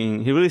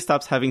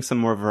having some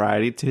more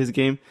variety to his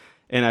game.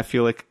 And I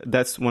feel like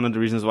that's one of the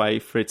reasons why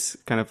Fritz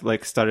kind of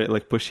like started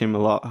like push him a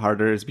lot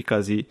harder, is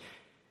because he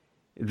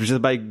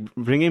just by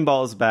bringing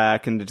balls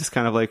back and just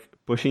kind of like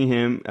pushing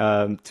him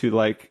to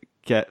like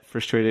get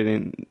frustrated,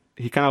 and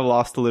he kind of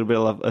lost a little bit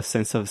of a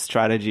sense of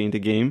strategy in the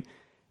game,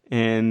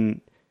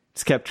 and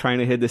just kept trying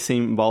to hit the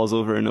same balls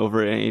over and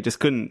over, and he just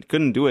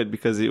couldn't do it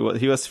because he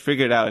was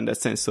figured out in that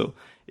sense. So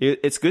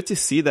it's good to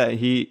see that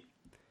he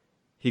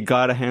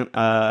got a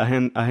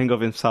hang of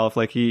himself.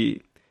 Like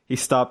he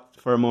stopped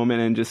for a moment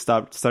and just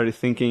started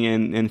thinking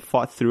and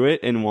fought through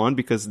it and won,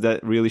 because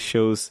that really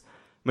shows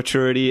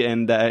maturity,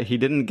 and that he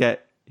didn't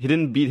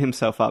beat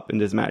himself up in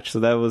this match. So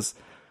that was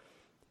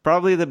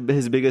probably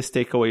his biggest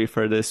takeaway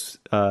for this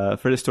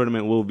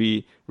tournament will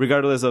be,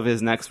 regardless of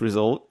his next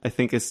result, I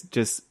think it's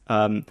just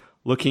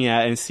looking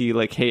at and see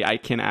like, hey, I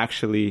can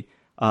actually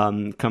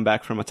come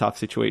back from a tough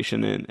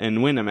situation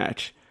and win a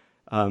match.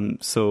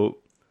 So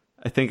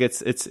I think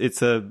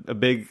it's a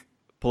big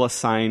plus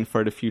sign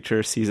for the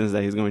future seasons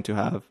that he's going to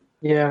have.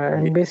 Yeah,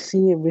 and we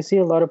see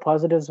a lot of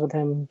positives with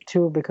him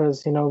too,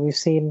 because we've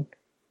seen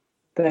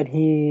that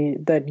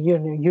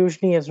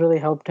Yuzhny has really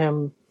helped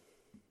him,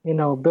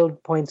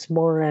 build points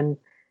more, and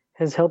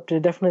has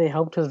definitely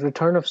helped his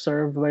return of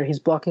serve, where he's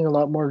blocking a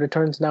lot more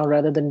returns now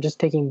rather than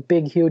just taking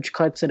big, huge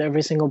cuts at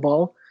every single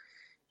ball.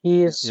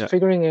 He is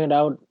figuring it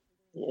out.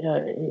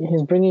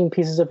 He's bringing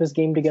pieces of his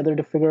game together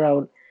to figure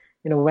out,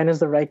 when is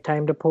the right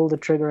time to pull the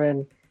trigger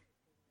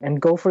and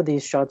go for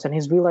these shots. And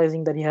he's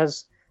realizing that he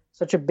has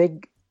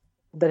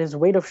that his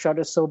weight of shot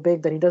is so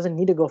big that he doesn't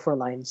need to go for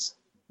lines,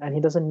 and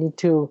he doesn't need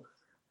to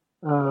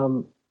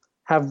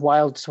have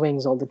wild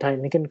swings all the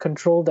time. He can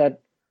control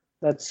that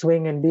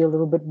swing and be a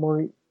little bit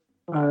more,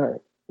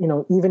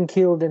 even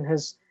keeled in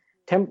his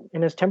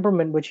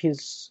temperament, which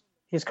he's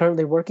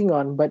currently working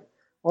on. But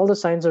all the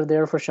signs are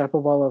there for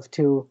Shapovalov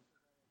to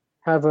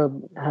have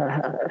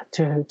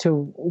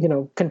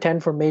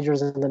contend for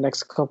majors in the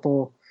next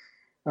couple,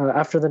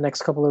 after the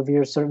next couple of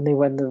years. Certainly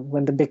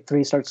when the big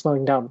three start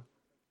slowing down.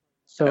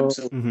 So,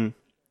 absolutely.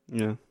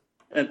 Yeah.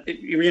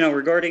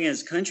 Regarding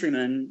his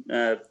countryman,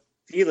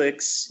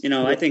 Felix,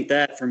 I think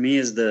that for me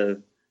is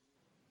the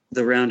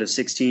round of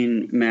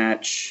 16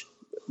 match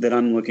that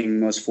I'm looking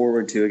most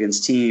forward to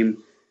against Thiem.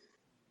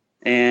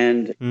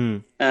 And,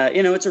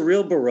 it's a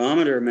real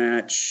barometer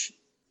match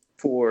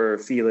for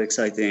Felix,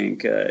 I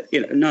think.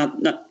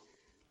 Not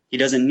he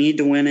doesn't need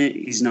to win it.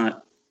 He's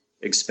not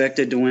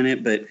expected to win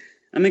it, but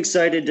I'm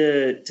excited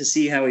to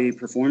see how he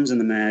performs in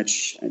the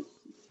match.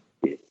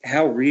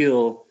 How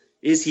real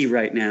is he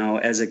right now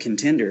as a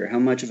contender? How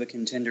much of a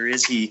contender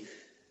is he?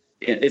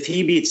 If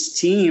he beats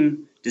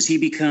Thiem, does he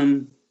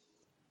become,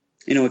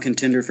 a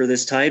contender for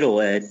this title?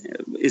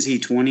 Is he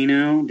 20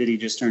 now? Did he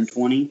just turn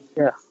 20?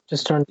 Yeah,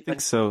 just turned. I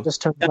think so.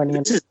 Just turned 20.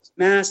 This is a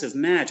massive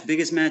match,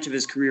 biggest match of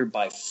his career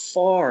by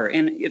far.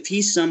 And if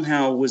he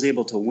somehow was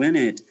able to win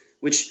it,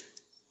 which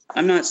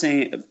I'm not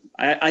saying,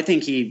 I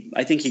think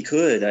he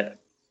could.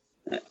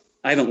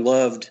 I haven't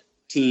loved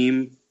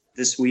Thiem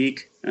this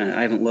week.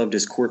 I haven't loved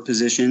his court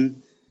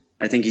position.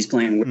 I think he's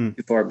playing way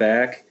too far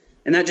back.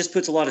 And that just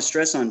puts a lot of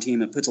stress on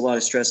Thiem. It puts a lot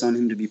of stress on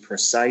him to be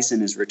precise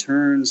in his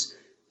returns.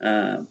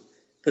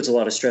 Puts a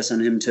lot of stress on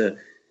him to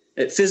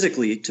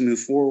physically to move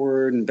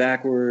forward and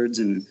backwards.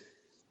 And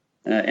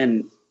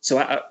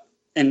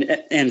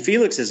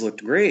Felix has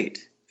looked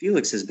great.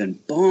 Felix has been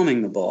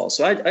bombing the ball.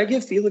 So I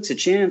give Felix a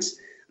chance.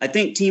 I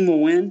think Thiem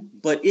will win.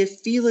 But if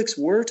Felix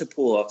were to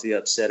pull off the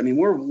upset,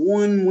 we're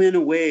one win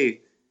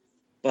away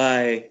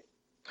by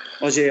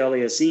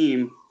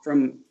Auger-Aliassime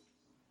from,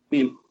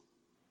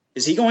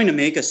 is he going to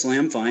make a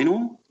slam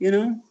final?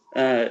 Yeah.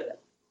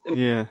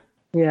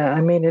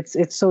 Yeah,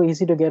 it's so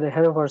easy to get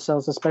ahead of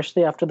ourselves,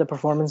 especially after the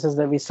performances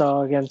that we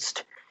saw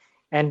against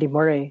Andy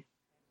Murray.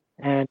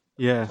 And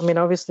yeah,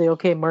 obviously,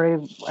 okay, Murray,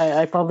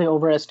 I probably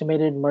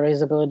overestimated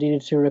Murray's ability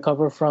to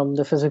recover from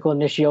the physical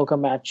Nishioka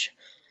match.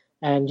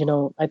 And,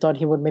 I thought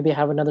he would maybe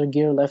have another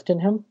gear left in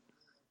him.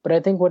 But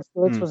I think what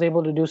Felix was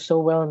able to do so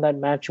well in that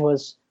match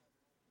was,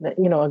 that,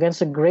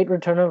 against a great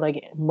returner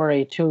like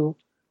Murray, to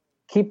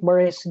keep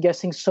Murray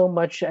guessing so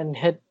much and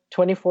hit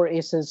 24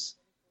 aces,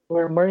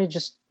 where Murray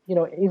just,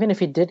 even if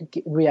he did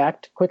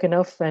react quick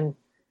enough and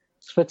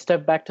split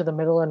step back to the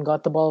middle and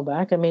got the ball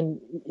back,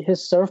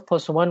 his serve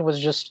 +1 was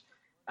just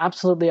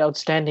absolutely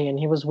outstanding. And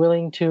he was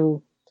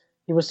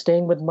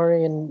staying with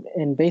Murray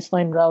in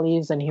baseline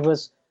rallies, and he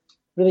was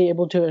really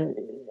able to,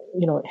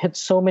 hit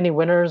so many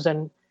winners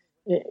and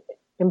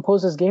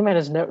impose his game, and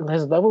his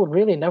level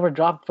really never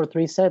dropped for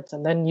 3 sets.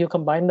 And then you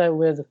combine that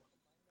with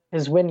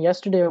his win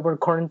yesterday over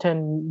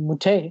Corentin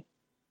Moutet,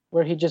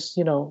 where he just,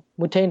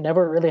 Moutet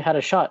never really had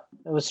a shot.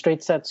 It was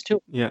straight sets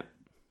too. Yeah.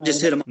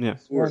 Just hit him. Yeah.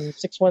 6-1,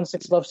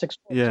 6-love,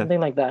 6-4, something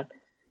like that.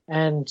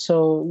 And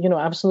so,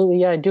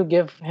 absolutely, yeah, I do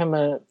give him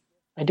a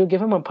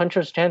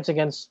puncher's chance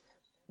against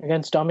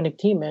Dominic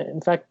Thiem.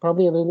 In fact,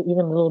 probably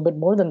even a little bit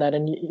more than that.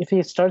 And if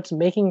he starts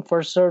making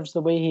first serves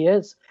the way he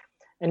is,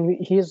 and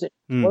he's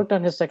worked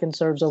on his second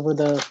serves over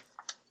the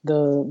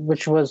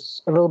which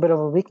was a little bit of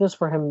a weakness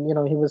for him.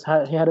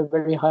 He had a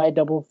very high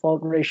double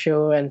fault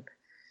ratio, and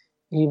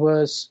he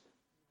was,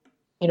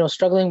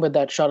 struggling with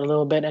that shot a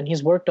little bit, and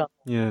he's worked on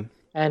it. Yeah.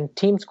 And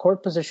Thiem's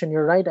court position,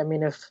 you're right.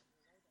 If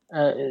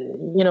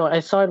I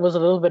saw it was a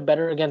little bit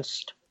better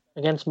against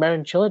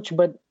Marin Cilic,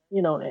 but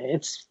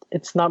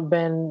it's not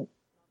been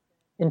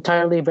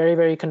entirely very,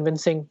 very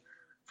convincing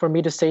for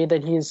me to say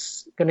that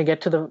he's going to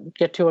get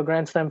to a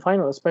Grand Slam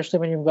final, especially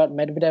when you've got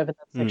Medvedev in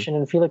that section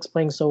and Felix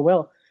playing so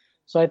well.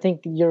 So I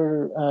think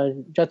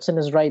Judson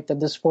is right that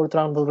this fourth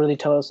round will really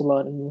tell us a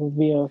lot and will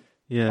be a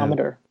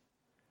barometer.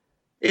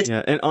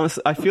 Yeah, and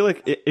honestly, I feel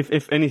like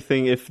if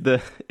anything, if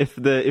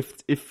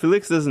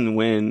Felix doesn't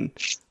win,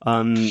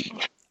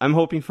 I'm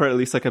hoping for at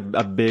least like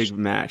a big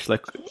match.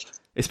 Like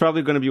it's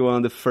probably going to be one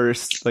of the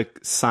first like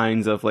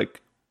signs of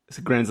like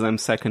Grand Slam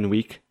second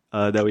week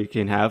that we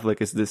can have.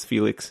 Like it's this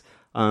Felix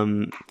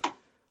team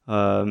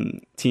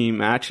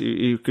match.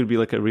 It could be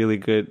like a really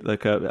good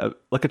like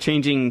a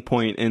changing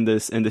point in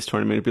this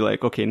tournament. It'd be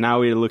like, okay,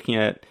 now we're looking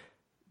at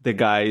the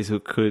guys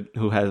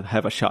who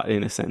have a shot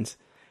in a sense.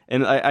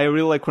 And I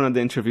really like one of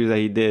the interviews that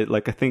he did.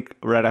 Like I think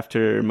right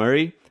after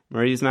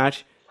Murray's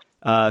match,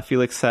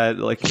 Felix said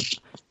like,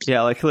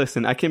 yeah, like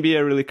listen, I can be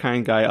a really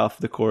kind guy off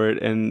the court,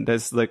 and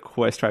that's like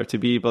who I strive to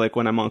be. But like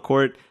when I'm on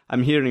court,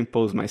 I'm here to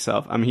impose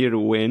myself. I'm here to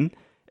win.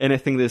 And I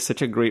think there's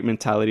such a great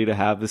mentality to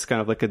have. This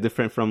kind of like a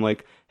different from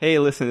like, hey,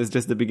 listen, it's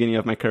just the beginning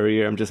of my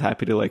career. I'm just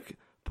happy to like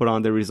put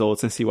on the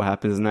results and see what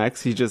happens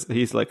next.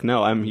 He's like,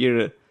 no, I'm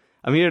here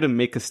to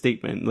make a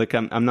statement. Like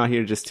I'm not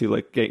here just to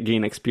like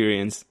gain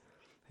experience.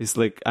 It's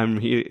like I'm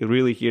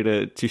really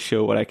here to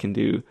show what I can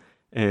do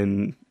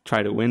and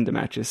try to win the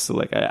matches. So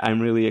like I'm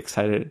really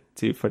excited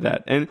for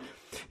that. And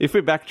if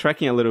we're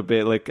backtracking a little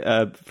bit, like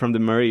from the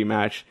Murray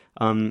match,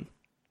 talking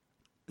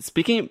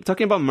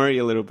about Murray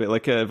a little bit,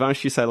 like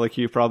Vanshi said, like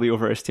you probably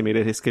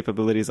overestimated his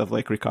capabilities of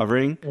like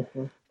recovering.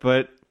 Mm-hmm.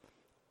 But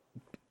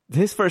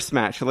his first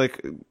match,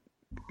 like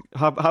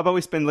how about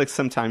we spend like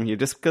some time here,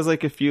 just because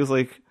like it feels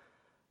like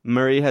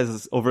Murray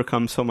has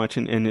overcome so much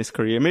in his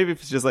career. Maybe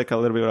if it's just like a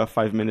little bit of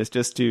 5 minutes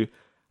just to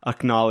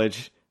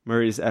acknowledge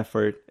Murray's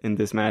effort in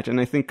this match. And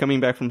I think coming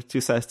back from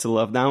 2 sets to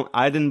love down,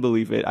 I didn't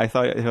believe it. I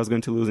thought he was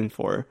going to lose in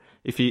 4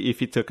 if he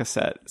took a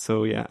set.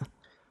 So yeah,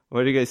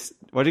 what do you guys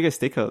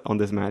think on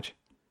this match?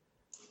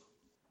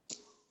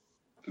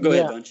 Go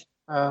ahead, Bunch.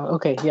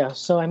 Okay, yeah.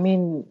 So, I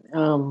mean,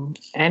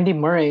 Andy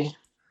Murray,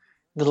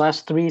 the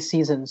last 3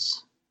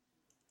 seasons,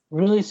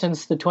 really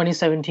since the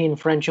 2017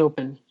 French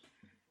Open,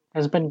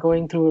 has been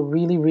going through a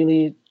really,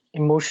 really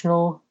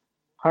emotional,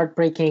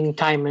 heartbreaking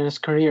time in his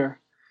career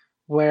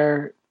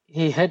where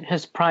he hit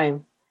his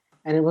prime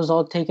and it was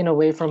all taken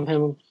away from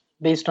him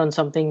based on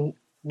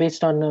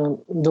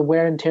the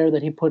wear and tear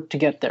that he put to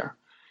get there.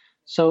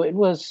 So it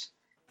was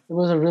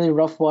a really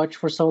rough watch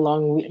for so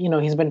long.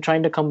 He's been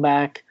trying to come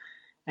back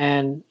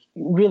and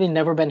really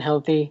never been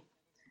healthy.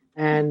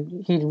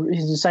 And he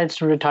decides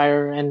to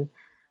retire. And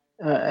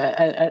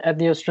at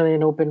the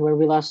Australian Open, where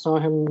we last saw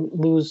him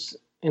lose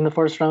in the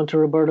first round to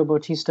Roberto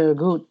Bautista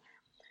Agut,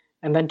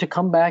 and then to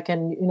come back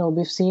and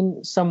we've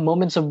seen some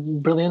moments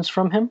of brilliance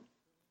from him,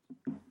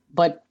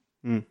 but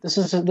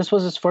this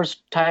was his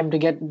first time to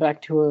get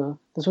back to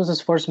this was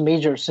his first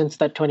major since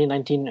that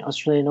 2019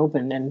 Australian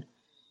Open, and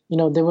he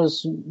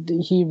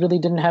really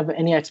didn't have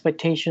any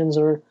expectations,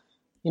 or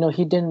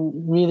he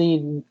didn't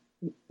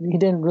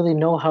really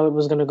know how it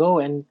was going to go.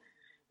 And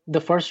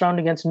the first round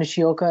against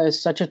Nishioka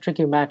is such a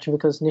tricky match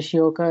because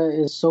Nishioka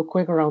is so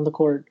quick around the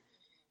court.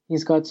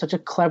 He's got such a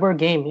clever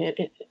game.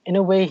 In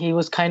a way, he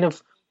was kind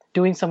of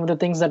doing some of the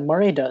things that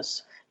Murray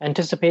does,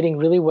 anticipating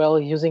really well,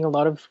 using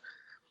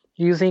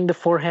the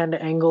forehand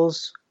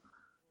angles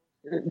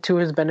to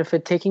his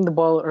benefit, taking the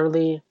ball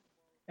early,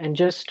 and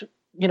just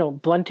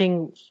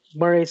blunting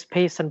Murray's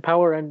pace and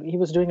power. And he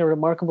was doing a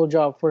remarkable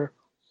job for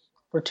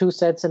 2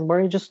 sets. And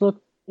Murray just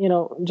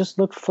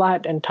looked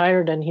flat and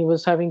tired, and he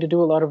was having to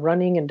do a lot of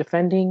running and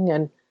defending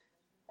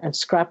and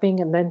scrapping.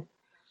 And then,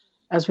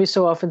 as we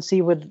so often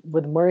see with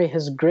Murray,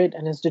 his grit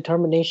and his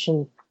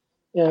determination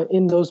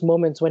in those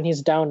moments when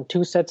he's down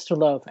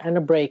 2-0 and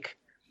a break,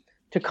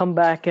 to come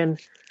back and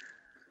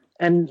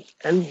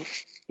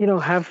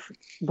have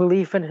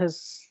belief in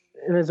his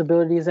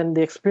abilities, and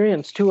the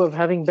experience too of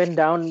having been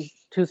down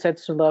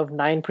 2-0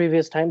 9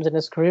 previous times in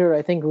his career,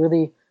 I think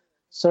really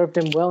served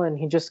him well. And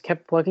he just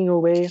kept plugging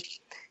away.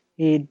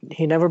 He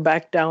never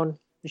backed down.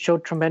 He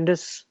showed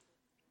tremendous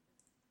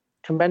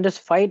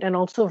fight, and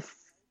also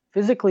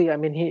physically. I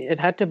mean,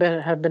 it had to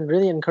have been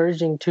really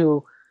encouraging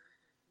to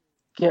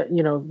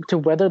to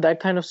weather that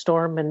kind of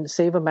storm and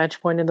save a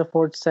match point in the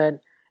 4th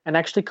set and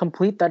actually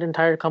complete that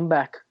entire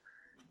comeback.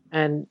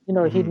 And he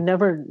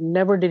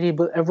never did he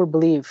ever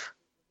believe,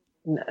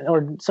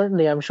 or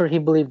certainly I'm sure he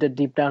believed it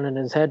deep down in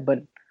his head,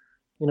 but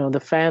the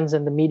fans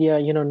and the media,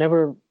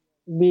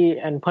 we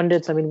and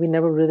pundits, I mean, we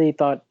never really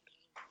thought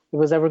it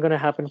was ever going to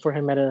happen for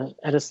him at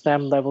a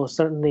slam level.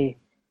 Certainly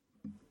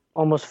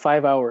almost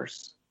 5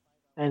 hours,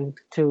 and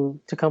to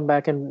come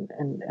back and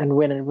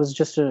win, it was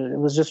just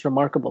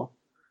remarkable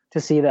to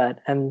see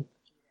that. And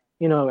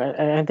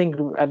I think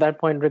at that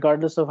point,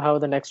 regardless of how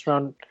the next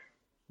round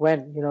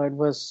went, it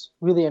was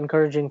really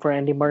encouraging for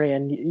Andy Murray.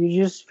 And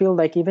you just feel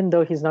like, even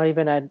though he's not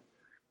even at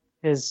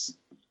his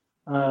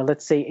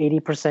let's say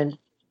 80%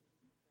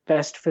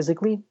 best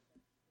physically,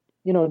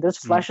 there's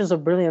flashes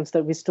of brilliance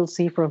that we still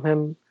see from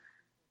him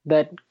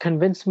that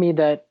convince me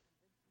that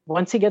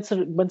once he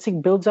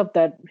builds up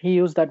that, he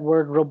used that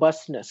word,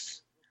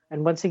 robustness,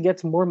 and once he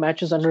gets more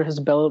matches under his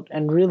belt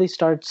and really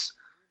starts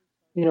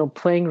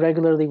playing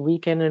regularly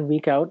week in and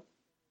week out,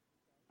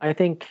 I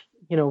think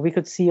we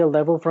could see a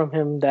level from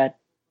him that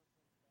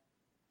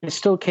is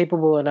still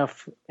capable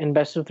enough in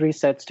best of 3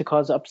 sets to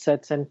cause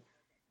upsets and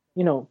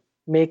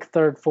make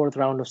 3rd, 4th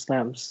round of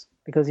slams,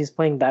 because he's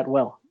playing that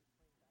well.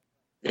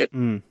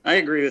 I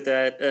agree with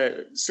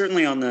that.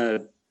 Certainly on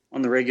the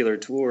regular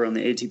tour, on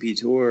the ATP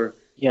tour,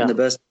 in the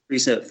best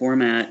 3-set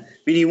format. I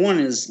mean, he won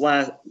his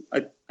last,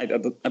 I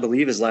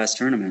believe, his last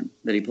tournament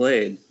that he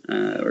played.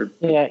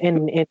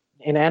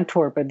 In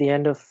Antwerp at the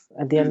end of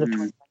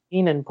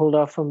 2019, and pulled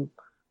off a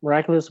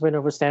miraculous win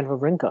over Stan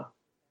Wawrinka.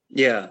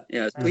 Yeah.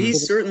 So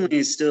he's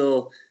certainly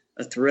still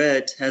a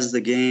threat, has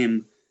the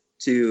game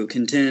to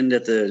contend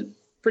at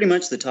pretty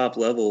much the top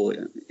level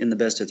in the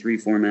best of 3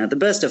 format. The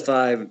best of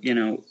 5,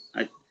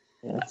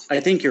 I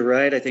think you're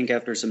right. I think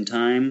after some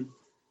time,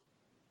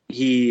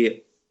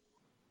 he'll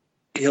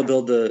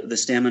build the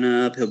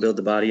stamina up, he'll build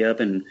the body up,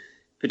 and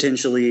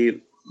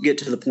potentially get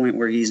to the point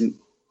where he's,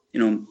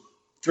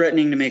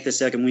 threatening to make the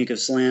second week of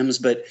slams.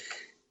 But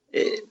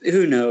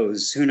who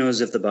knows? Who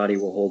knows if the body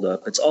will hold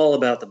up? It's all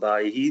about the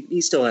body.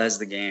 He still has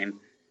the game.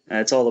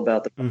 It's all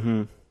about the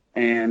body.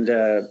 And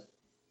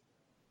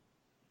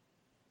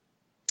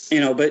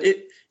but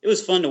it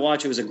was fun to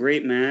watch. It was a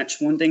great match.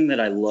 One thing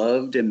that I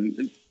loved,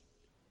 and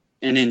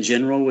in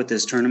general with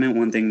this tournament,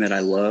 one thing that I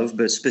love,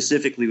 but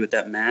specifically with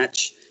that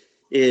match,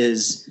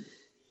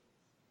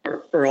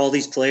 are all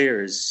these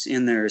players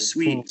in their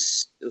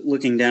suites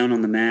looking down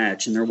on the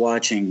match, and they're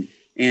watching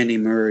Andy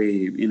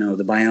Murray,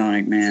 the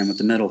bionic man with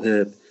the metal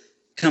hip,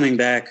 coming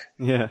back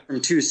from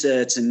 2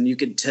 sets, and you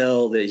could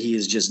tell that he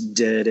is just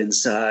dead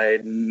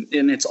inside, and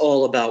it's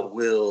all about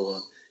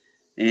will,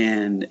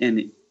 and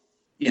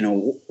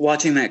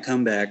watching that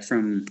comeback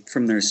from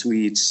their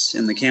suites,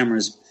 and the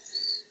cameras,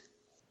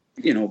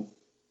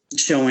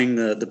 showing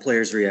the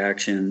players'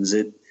 reactions.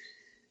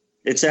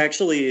 It's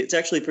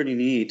actually pretty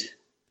neat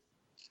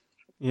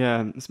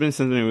Yeah, it's been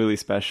something really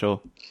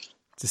special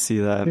to see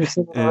that. We've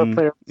seen a lot of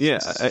players Yeah,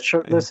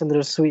 shirtless in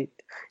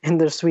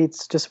their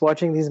suites, just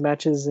watching these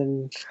matches,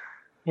 and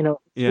it's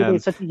really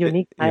such a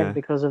unique time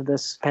because of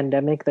this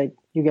pandemic that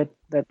you get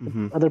that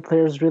other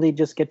players really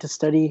just get to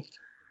study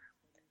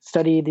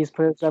these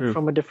players up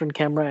from a different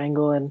camera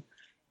angle and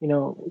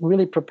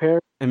really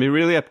prepare and be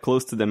really up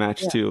close to the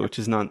match too, which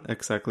is not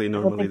exactly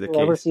normally the case.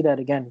 We'll never see that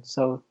again.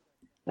 So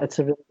that's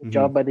a really good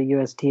job by the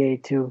USTA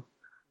to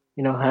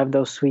have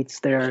those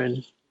suites there,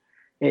 and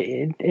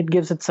it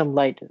gives it some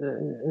light,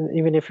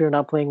 even if you're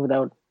not playing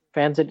without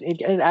fans.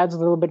 It adds a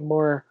little bit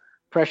more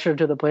pressure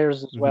to the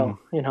players as well,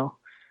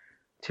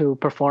 to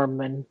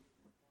perform, and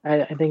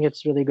I think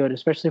it's really good,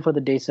 especially for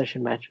the day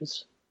session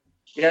matches.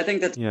 Yeah, I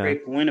think that's a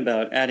great point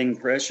about adding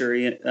pressure.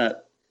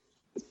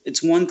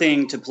 It's one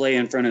thing to play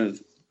in front of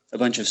a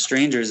bunch of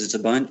strangers.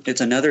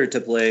 It's another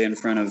to play in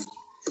front of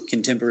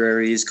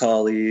contemporaries,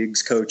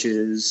 colleagues,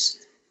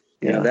 coaches,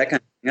 that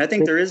kind of thing. I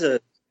think there is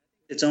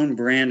its own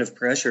brand of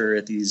pressure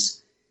at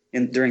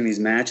during these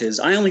matches.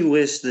 I only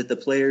wish that the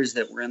players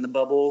that were in the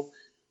bubble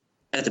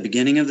at the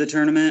beginning of the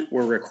tournament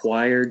were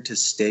required to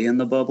stay in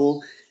the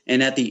bubble,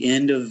 and at the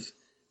end of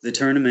the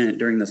tournament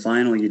during the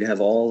final, you'd have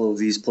all of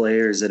these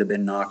players that have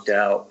been knocked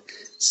out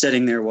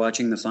sitting there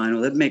watching the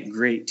final. That'd make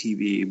great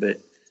TV, but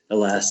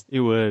alas,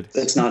 it would.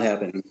 That's not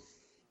happening.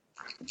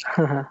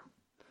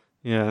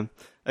 Yeah,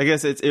 I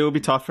guess it would be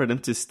tough for them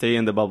to stay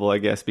in the bubble, I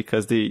guess,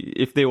 because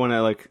if they want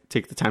to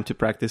take the time to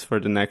practice for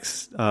the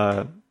next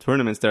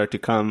tournaments that are to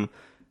come,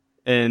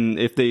 and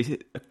if they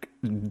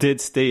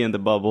did stay in the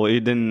bubble,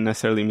 it didn't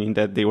necessarily mean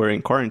that they were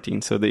in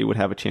quarantine, so they would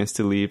have a chance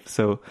to leave.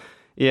 So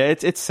yeah,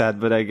 it's sad,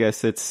 but I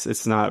guess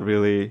it's not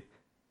really,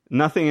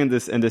 nothing in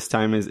this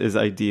time is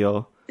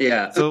ideal.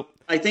 Yeah, so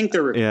I think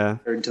they're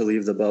required to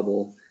leave the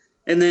bubble.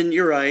 And then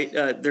you're right.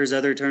 There's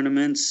other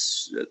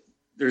tournaments.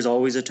 There's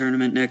always a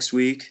tournament next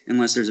week,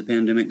 unless there's a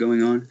pandemic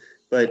going on.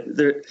 But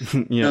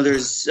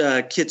there's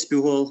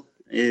Kitzbühel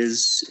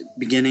is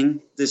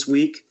beginning this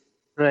week,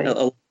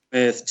 right?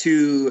 With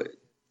 2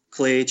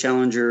 clay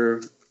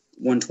challenger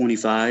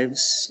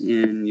 125s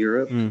in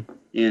Europe,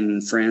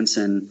 in France,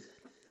 and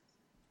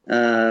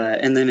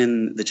then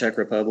in the Czech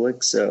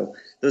Republic. So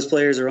those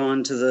players are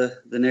on to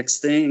the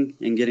next thing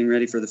and getting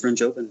ready for the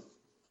French Open.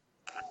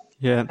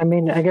 Yeah, I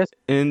mean, I guess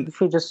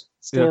if we just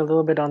stay a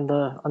little bit on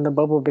the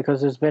bubble,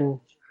 because there's been,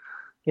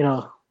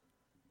 a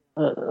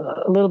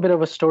little bit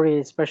of a story,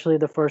 especially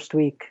the first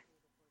week,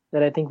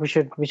 that I think we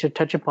should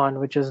touch upon,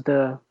 which is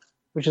the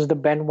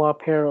Benoit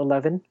Paire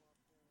 11,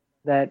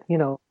 that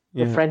the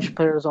French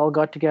players all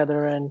got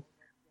together and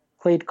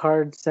played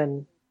cards,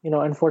 and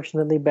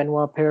unfortunately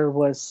Benoit Paire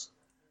was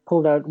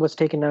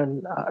taken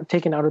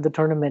out of the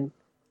tournament,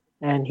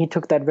 and he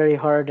took that very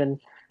hard, and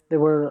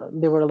there were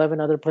 11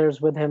 other players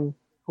with him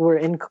who were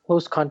in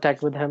close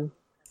contact with him,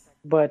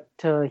 but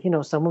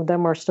some of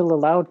them are still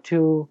allowed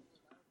to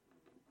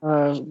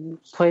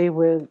play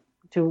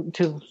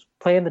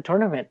in the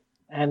tournament,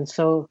 and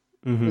so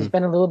there's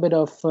been a little bit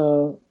of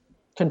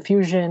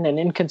confusion and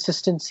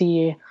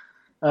inconsistency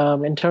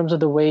in terms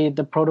of the way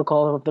the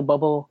protocol of the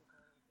bubble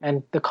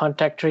and the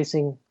contact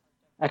tracing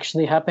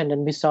actually happened,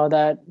 and we saw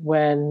that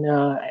when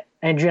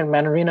Adrian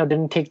Mannarino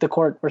didn't take the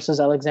court versus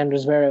Alexander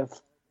Zverev,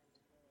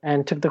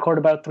 and took the court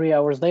about 3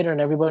 hours later, and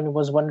everyone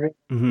was wondering,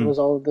 there was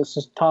all this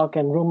talk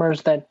and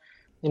rumors that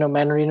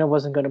Mannarino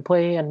wasn't going to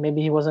play, and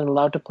maybe he wasn't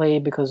allowed to play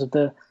because of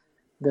the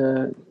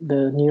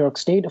New York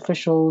State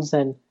officials,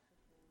 and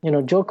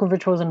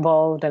Djokovic was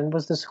involved, and it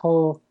was this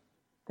whole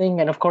thing.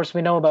 And of course,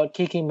 we know about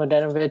Kiki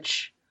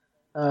Mladenovic,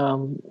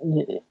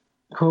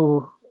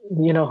 who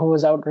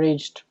was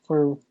outraged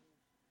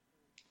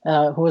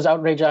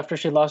after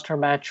she lost her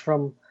match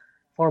from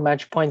 4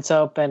 match points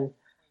up, and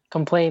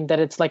complained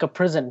that it's like a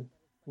prison,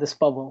 this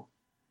bubble,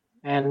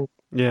 and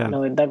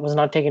that was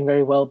not taken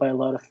very well by a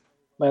lot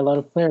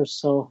of players.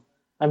 So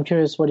I'm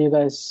curious, what do you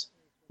guys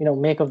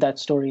make of that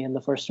story in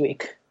the first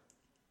week?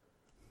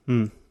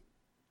 Well,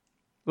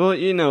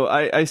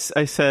 I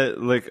said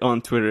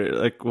on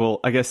Twitter,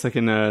 I guess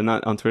in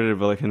not on Twitter,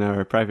 but in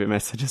our private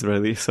messages,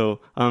 really. So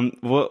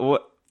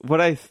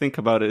what I think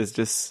about it is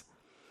just,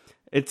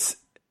 it's,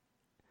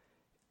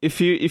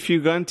 if you're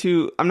going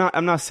to,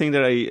 I'm not saying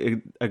that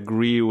I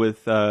agree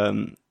with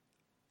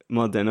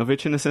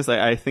Mladenovic in a sense.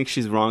 I think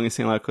she's wrong in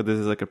saying this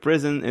is like a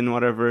prison and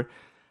whatever.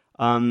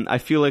 I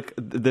feel like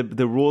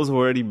the rules were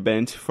already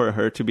bent for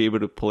her to be able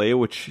to play,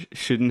 which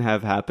shouldn't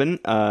have happened.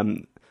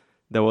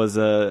 There was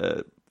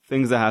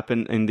things that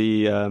happened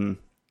in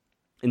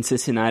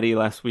Cincinnati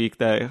last week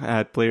that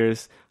had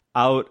players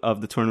out of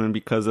the tournament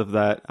because of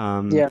that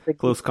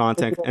close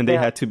contact, and they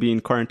had to be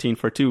in quarantine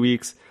for 2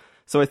 weeks.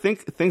 So I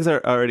think things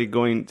are already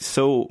going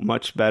so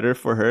much better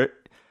for her.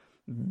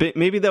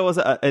 Maybe there was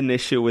an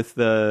issue with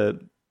the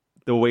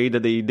way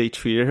that they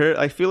treated her.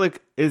 I feel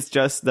like it's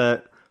just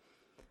that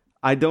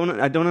I don't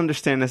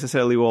understand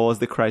necessarily what was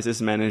the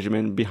crisis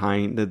management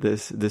behind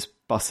this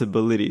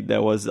possibility.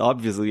 That was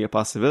obviously a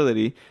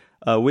possibility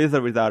with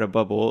or without a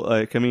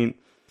bubble.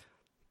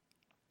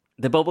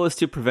 the bubble is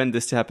to prevent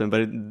this to happen,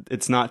 but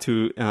it's not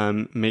to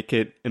make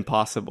it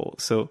impossible.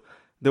 So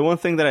the one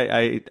thing that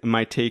I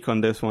my take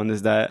on this one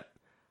is that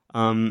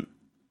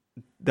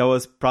there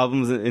was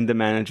problems in the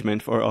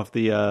management of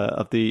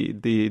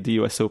the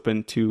US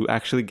Open to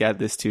actually get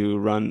this to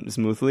run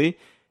smoothly.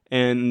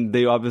 And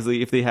they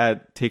obviously, if they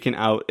had taken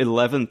out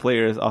 11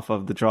 players off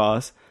of the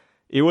draws,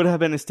 it would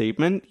have been a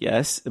statement,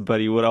 yes, but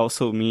it would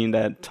also mean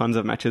that tons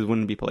of matches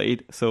wouldn't be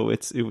played. So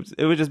it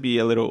would just be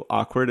a little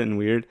awkward and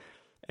weird.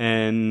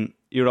 And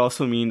it would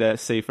also mean that,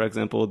 say, for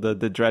example,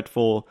 the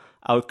dreadful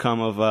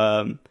outcome of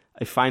a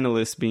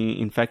finalist being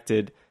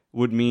infected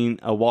would mean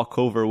a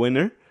walkover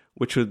winner,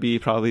 which would be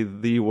probably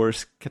the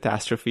worst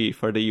catastrophe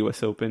for the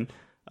US Open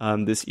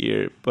this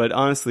year. But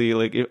honestly,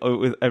 like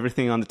with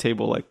everything on the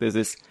table like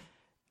this,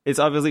 it's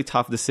obviously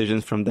tough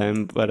decisions from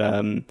them, but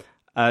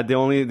the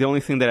only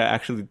thing that I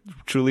actually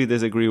truly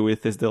disagree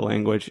with is the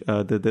language,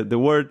 the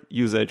word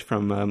usage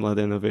from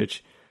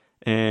Mladenovic,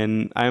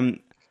 and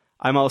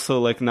I'm also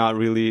like not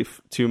really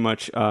too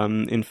much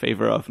in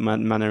favor of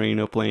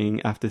Mannarino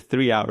playing after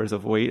 3 hours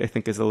of wait. I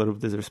think is a little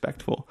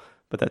disrespectful,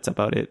 but that's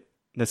about it.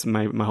 That's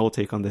my whole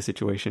take on the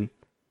situation.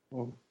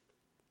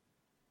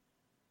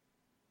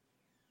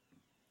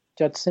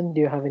 Judson,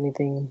 do you have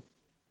anything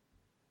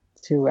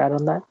to add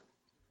on that?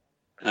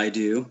 I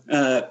do.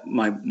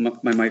 My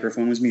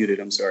microphone was muted.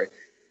 I'm sorry.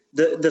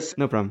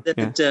 No problem.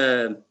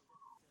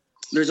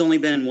 There's only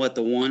been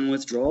the one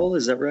withdrawal.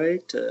 Is that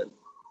right?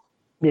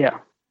 Yeah.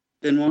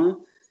 Benoit,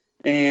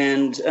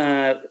 and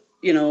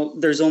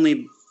there's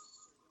only.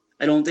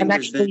 I don't think.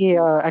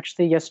 And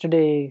actually,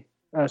 yesterday.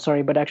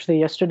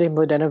 Yesterday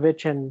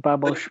Mladenovic and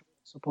Babos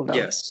pulled out.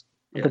 Yes.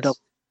 The double.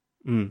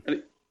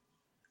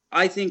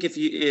 I think if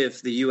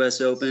the U.S.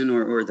 Open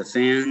or the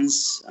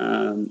fans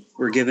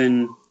were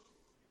given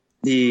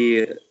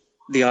the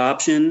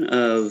option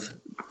of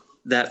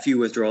that few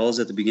withdrawals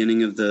at the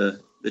beginning of the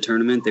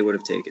tournament, they would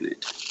have taken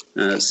it.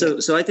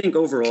 So I think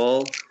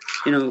overall,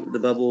 the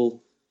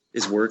bubble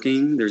is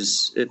working.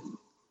 There's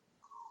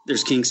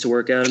kinks to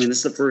work out. I mean, this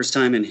is the first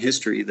time in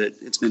history that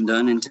it's been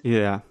done.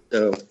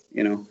 So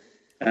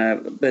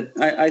but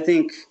I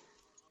think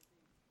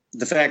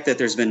the fact that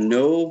there's been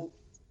no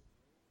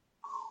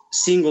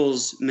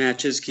singles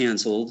matches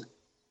canceled,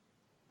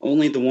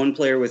 only the one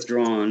player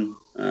withdrawn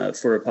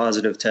for a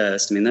positive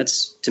test. I mean,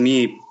 that's to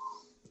me,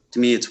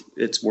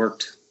 it's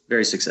worked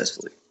very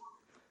successfully.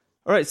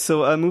 All right,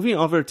 so moving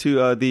over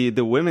to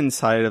the women's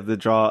side of the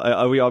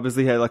draw, we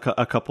obviously had like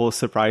a couple of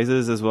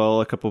surprises as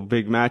well, a couple of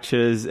big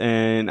matches,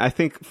 and I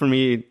think for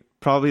me,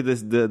 probably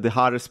the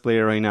hottest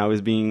player right now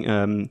is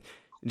being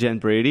Jen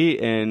Brady,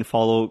 and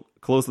followed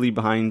closely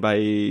behind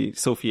by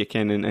Sofia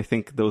Kenin. I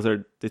think those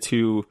are the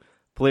two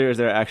players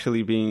that are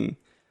actually being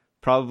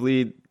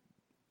probably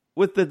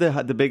with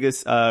the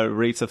biggest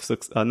rates of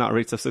success, not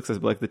rates of success,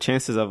 but like the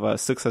chances of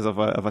success of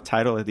a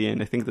title at the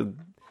end. I think that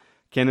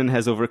Kenin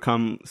has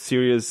overcome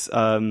serious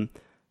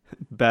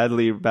bad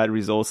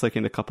results like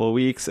in a couple of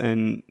weeks,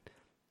 and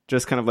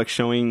just kind of like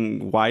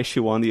showing why she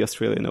won the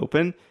Australian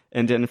Open.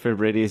 And Jennifer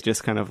Brady is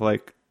just kind of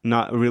like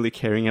not really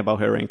caring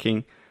about her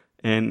ranking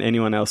and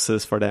anyone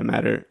else's for that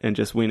matter, and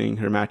just winning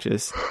her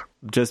matches,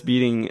 just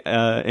beating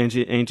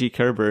Angie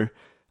Kerber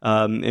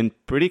in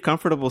pretty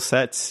comfortable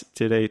sets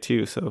today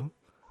too. So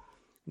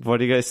what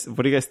do you guys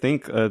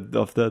think of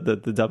the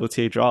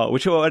WTA draw,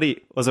 which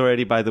was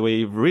already by the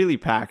way really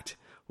packed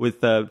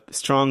with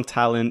strong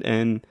talent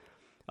and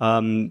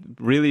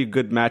really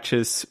good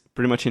matches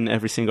pretty much in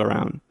every single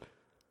round?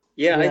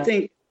 Yeah. I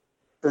think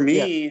for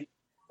me,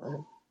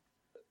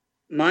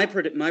 my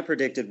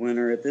predicted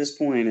winner at this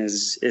point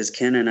is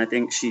Kenin. I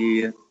think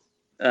she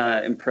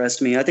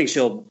impressed me. I think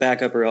she'll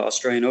back up her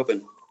Australian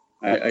Open.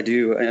 I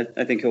do.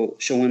 I think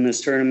she'll win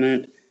this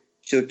tournament.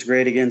 She looked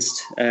great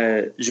against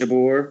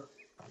Jabeur.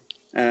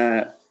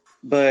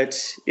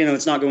 But,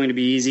 it's not going to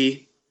be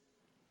easy.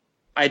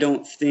 I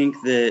don't think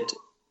that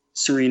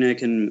Serena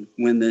can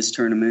win this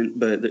tournament,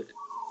 but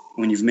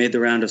when you've made the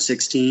round of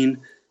 16,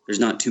 there's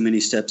not too many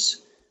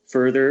steps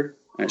further.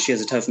 She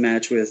has a tough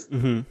match with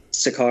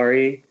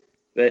Sakkari.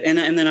 But and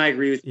then I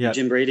agree with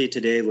Jim Brady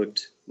today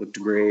looked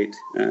great.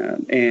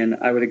 And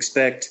I would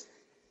expect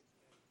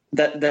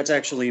that's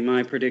actually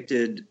my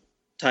predicted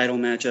title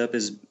matchup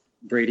is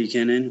Brady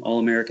Kenin,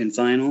 All-American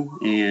final,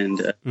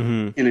 and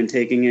Kenin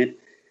taking it.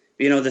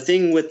 The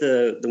thing with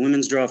the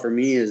women's draw for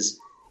me is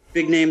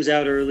big names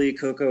out early,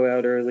 Coco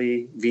out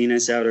early,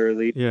 Venus out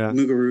early,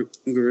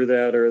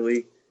 Muguruza out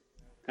early.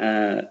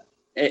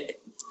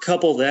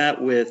 Couple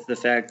that with the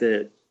fact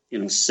that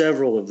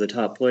several of the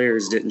top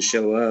players didn't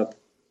show up.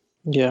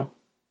 Yeah,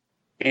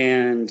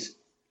 and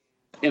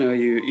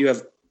you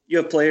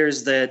have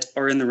players that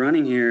are in the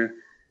running here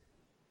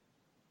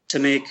to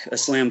make a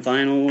slam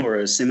final or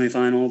a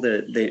semifinal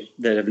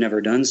that have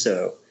never done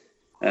so.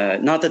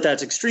 Not that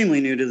that's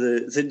extremely new to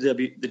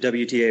the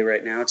WTA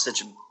right now. It's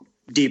such a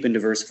deep and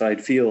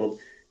diversified field,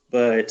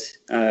 but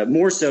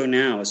more so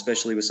now,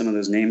 especially with some of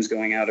those names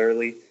going out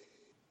early.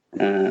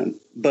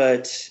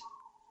 But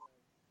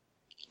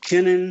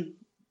Kenin,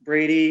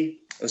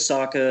 Brady,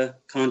 Osaka,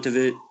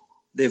 Kontaveit,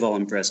 they've all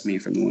impressed me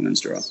from the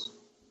women's draw.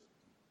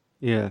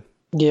 Yeah.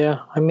 Yeah,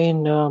 I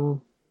mean,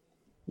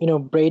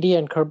 Brady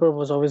and Kerber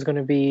was always going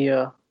to be,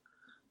 a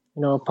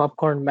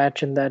popcorn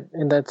match in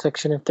that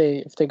section if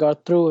they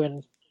got through,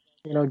 and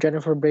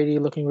Jennifer Brady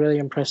looking really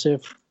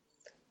impressive,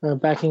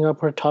 backing up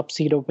her top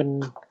seed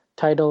open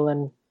title,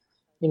 and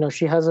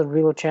she has a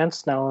real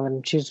chance now,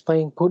 and she's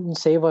playing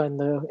Putintseva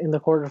in the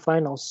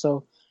quarterfinals,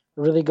 so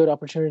a really good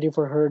opportunity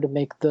for her to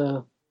make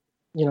the,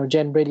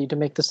 Jen Brady to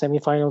make the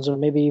semifinals or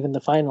maybe even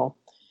the final.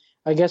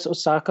 I guess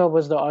Osaka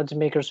was the odds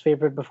maker's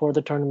favorite before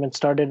the tournament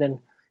started, and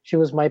she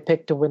was my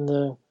pick to win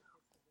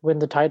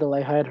the title.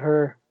 I had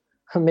her,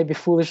 maybe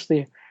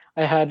foolishly,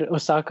 I had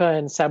Osaka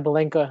and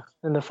Sabalenka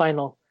in the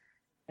final,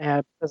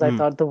 because I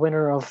thought the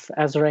winner of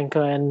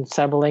Azarenka and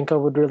Sabalenka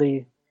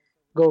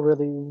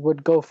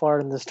would go far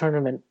in this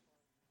tournament.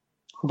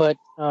 But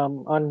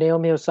on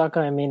Naomi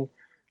Osaka, I mean,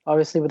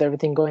 obviously with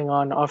everything going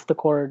on off the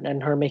court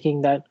and her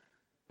making that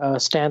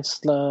stance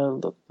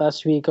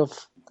last week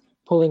of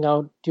pulling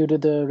out due to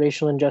the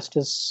racial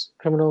injustice,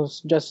 criminal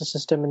justice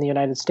system in the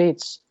United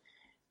States,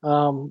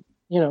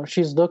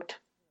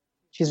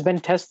 she's been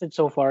tested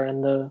so far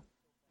in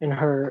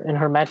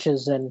her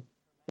matches, and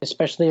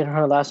especially in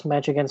her last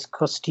match against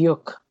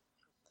Kostyuk,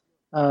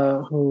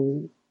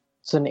 who's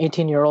an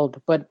 18-year-old.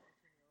 But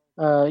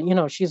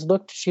she's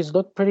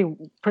looked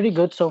pretty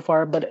good so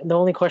far. But the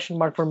only question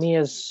mark for me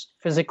is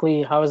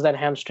physically, how is that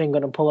hamstring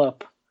going to pull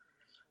up?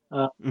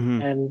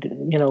 And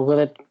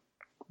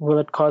will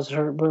it cause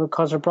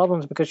her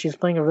problems, because she's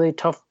playing a really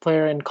tough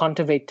player in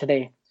Kontaveit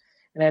today,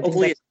 and I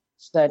think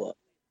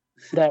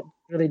that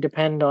really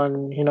depend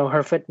on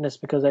her fitness,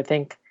 because I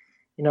think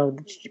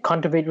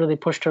Kontaveit really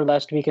pushed her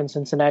last week in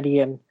Cincinnati,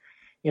 and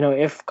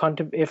if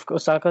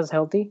Osaka's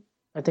healthy,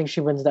 I think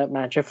she wins that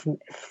match. If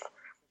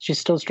she's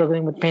still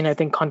struggling with pain, I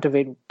think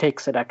Kontaveit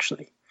takes it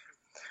actually.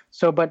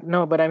 So, but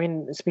I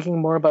mean, speaking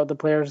more about the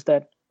players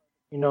that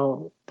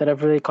that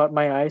have really caught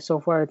my eye so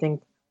far, I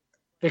think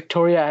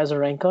Victoria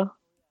Azarenka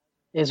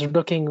is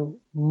looking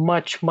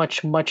much,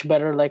 much, much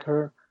better, like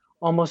her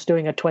almost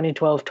doing a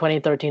 2012,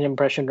 2013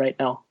 impression right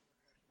now.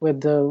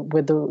 With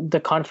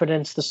the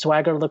confidence, the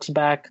swagger looks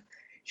back.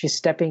 She's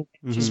stepping,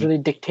 she's really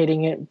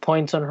dictating it,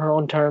 points on her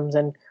own terms,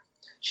 and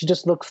she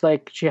just looks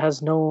like she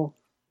has no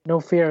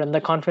fear, and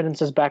the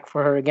confidence is back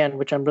for her again,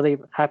 which I'm really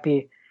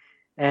happy.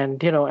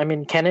 And I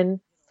mean,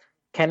 Kenin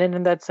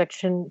in that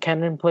section,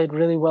 Kenin played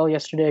really well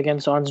yesterday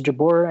against Ons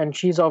Jabeur, and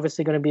she's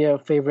obviously going to be a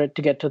favorite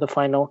to get to the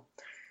final,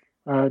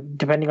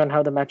 depending on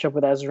how the matchup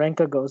with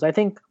Azarenka goes. I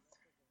think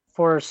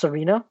for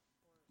Serena,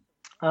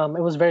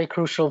 it was very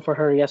crucial for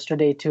her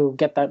yesterday to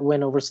get that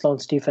win over Sloane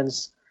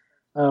Stephens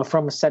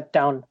from a set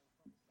down,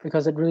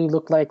 because it really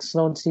looked like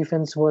Sloane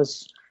Stephens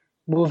was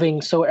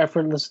moving so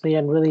effortlessly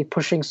and really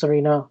pushing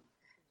Serena,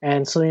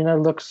 and Serena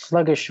looked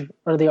sluggish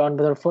early on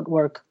with her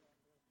footwork,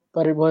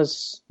 but it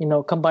was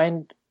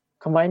combined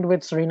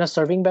with Serena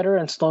serving better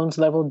and Sloane's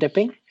level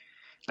dipping,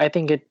 I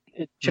think it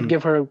should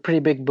give her a pretty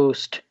big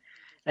boost.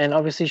 And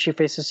obviously she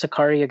faces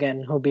Sakkari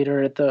again, who beat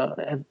her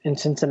in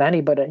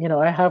Cincinnati. But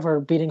I have her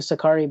beating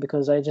Sakkari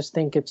because I just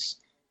think it's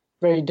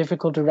very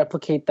difficult to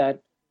replicate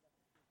that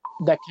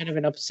kind of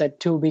an upset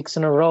 2 weeks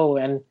in a row.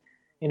 And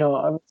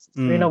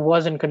Serena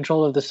was in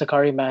control of the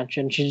Sakkari match,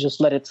 and she just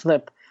let it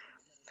slip.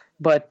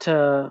 But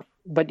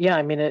yeah,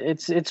 I mean,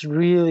 it's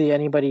really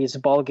anybody's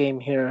ball game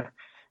here,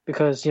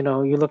 because you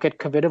look at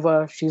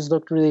Kvitova, she's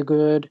looked really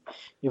good.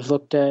 You've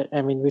looked at,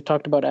 I mean, we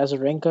talked about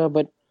Azarenka,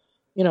 but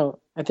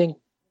I think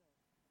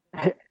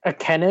a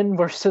Kenin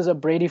versus a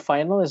Brady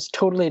final is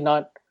totally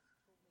not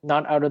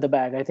out of the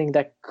bag. I think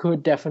that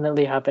could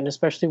definitely happen,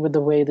 especially with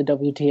the way the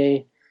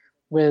WTA,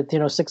 with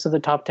 6 of the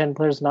top 10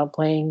 players not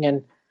playing,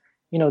 and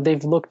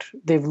they've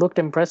looked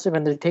impressive,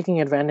 and they're taking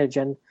advantage.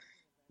 And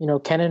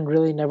Kenin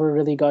really never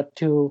really got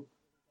to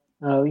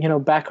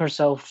back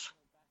herself,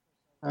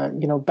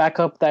 back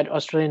up that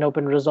Australian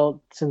Open result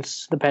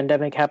since the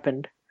pandemic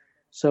happened.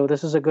 So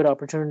this is a good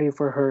opportunity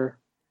for her.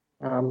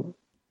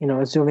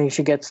 Assuming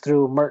she gets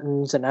through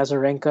Mertens and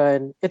Azarenka,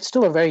 and it's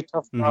still a very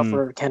tough draw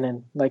for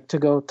Kenin, like to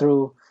go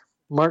through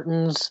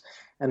Mertens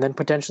and then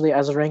potentially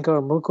Azarenka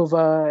or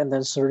Mukova and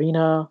then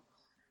Serena,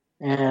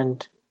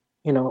 and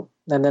and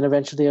then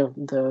eventually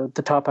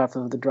the top half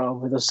of the draw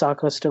with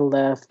Osaka still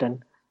left,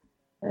 and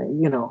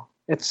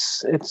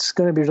it's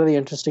going to be really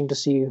interesting to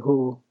see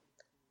who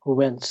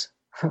wins.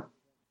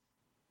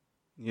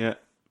 Yeah,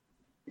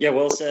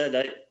 well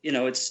said.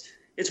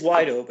 It's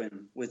wide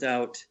open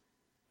without.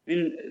 I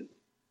mean,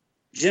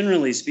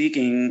 generally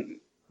speaking,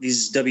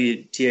 these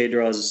WTA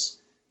draws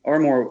are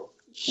more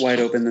wide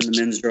open than the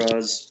men's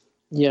draws.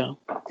 Yeah.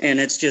 And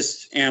it's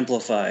just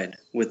amplified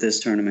with this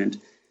tournament.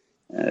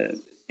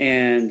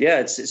 And yeah,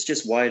 it's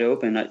just wide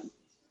open.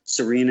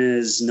 Serena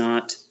is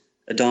not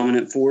a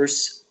dominant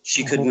force.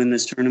 She could win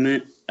this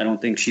tournament. I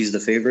don't think she's the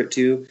favorite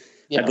to.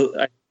 Yeah.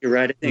 You're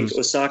right. I think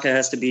Osaka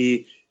has to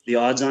be the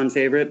odds-on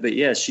favorite. But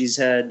yeah, she's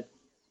had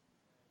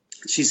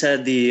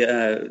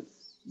the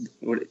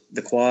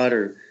quad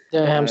or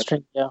the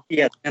hamstring,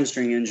 the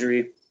hamstring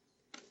injury,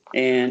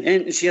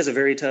 and she has a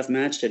very tough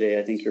match today.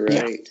 I think you're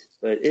right.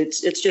 But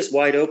it's just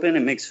wide open.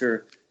 It makes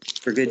for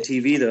good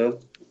TV, though.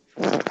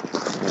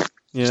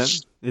 Yeah,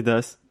 it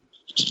does.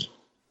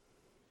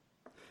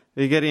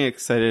 You're getting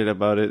excited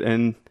about it,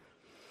 and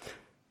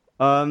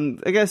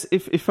I guess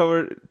if I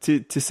were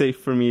to say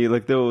for me,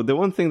 like the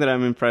one thing that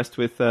I'm impressed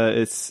with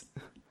is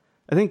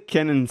I think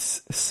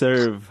Kenen's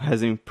serve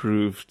has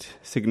improved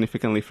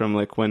significantly from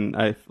like when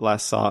I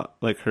last saw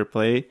like her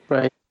play.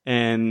 Right.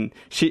 And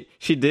she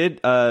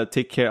did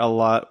take care a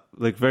lot,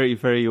 like very,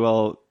 very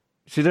well.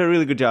 She did a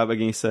really good job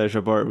against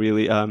Jabbar,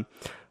 really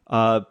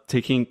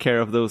taking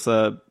care of those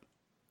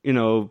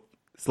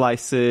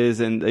slices,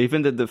 and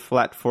even the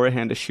flat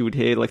forehand that she would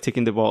hit, like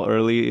taking the ball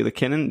early. Like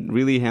Kenen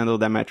really handled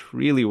that match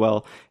really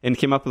well and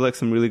came up with like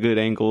some really good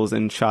angles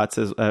and shots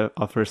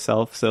of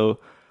herself. So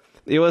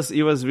it was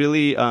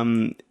really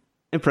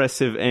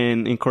impressive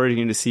and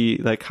encouraging to see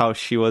like how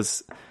she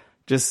was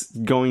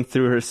just going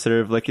through her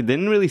serve. Like I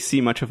didn't really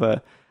feel much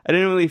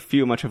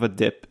of a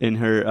dip in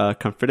her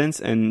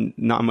confidence, and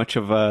not much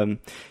of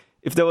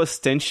if there was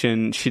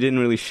tension, she didn't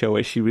really show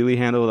it. She really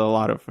handled a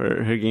lot of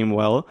her game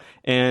well.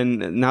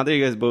 And now that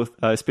you guys both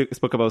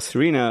spoke about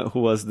Serena,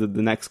 who was the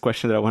next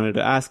question that I wanted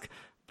to ask.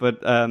 But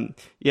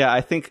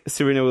I think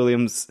Serena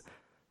Williams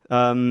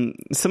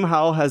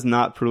somehow has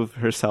not proved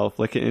herself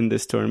like in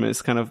this tournament.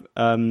 It's kind of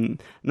I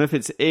don't know if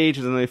it's age,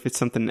 I don't know if it's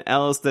something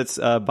else that's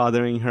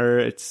bothering her.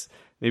 It's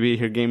maybe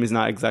her game is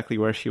not exactly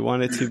where she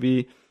wanted to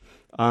be.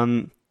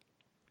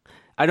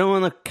 I don't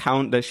want to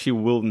count that she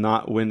will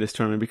not win this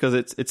tournament, because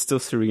it's still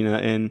Serena,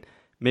 and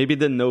maybe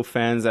the no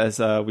fans, as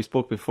we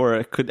spoke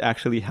before, could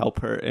actually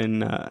help her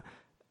in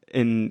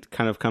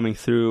kind of coming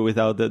through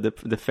without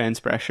the fans'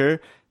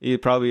 pressure.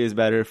 It probably is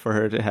better for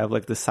her to have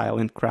like the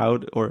silent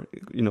crowd, or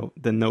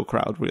the no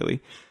crowd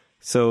really.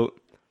 So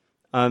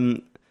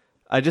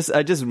I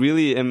just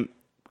really am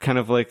kind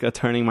of like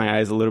turning my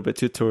eyes a little bit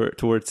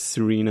towards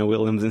Serena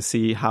Williams and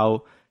see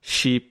how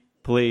she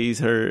plays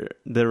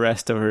the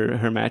rest of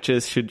her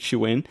matches should she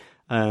win.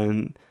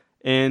 And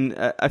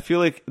I feel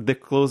like the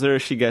closer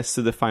she gets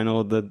to the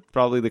final,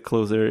 probably the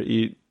closer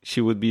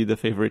she would be the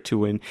favorite to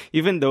win.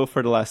 Even though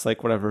for the last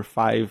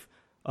 5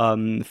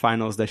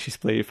 finals that she's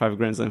played, 5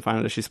 Grand Slam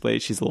finals that she's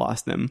played, she's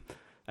lost them.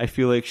 I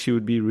feel like she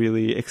would be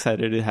really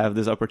excited to have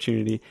this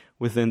opportunity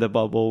within the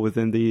bubble,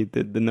 within the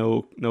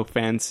no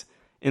fans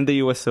in the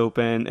U.S.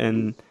 Open,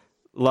 and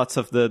lots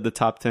of the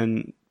top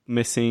 10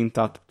 missing,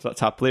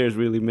 top players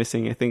really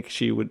missing. I think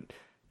she would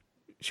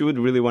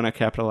really want to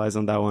capitalize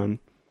on that one.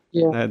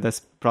 Yeah,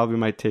 that's probably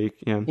my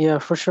take. Yeah,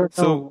 for sure.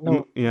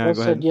 Go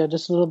ahead. Yeah,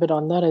 just a little bit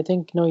on that. I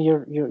think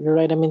you're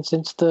right. I mean,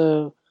 since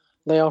the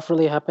layoff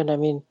really happened, I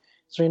mean,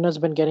 Serena's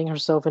been getting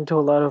herself into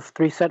a lot of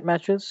 3-set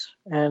matches,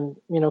 and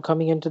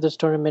coming into this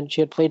tournament, she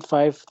had played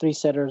 5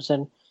 3-setters,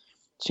 and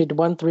she'd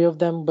won 3 of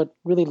them, but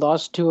really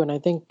lost 2. And I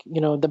think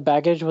the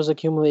baggage was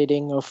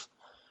accumulating of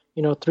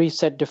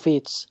 3-set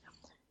defeats.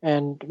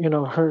 And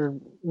her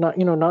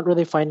not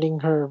really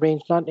finding her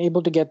range, not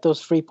able to get those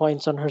free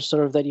points on her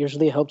serve that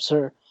usually helps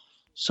her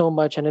so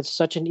much, and it's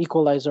such an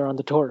equalizer on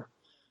the tour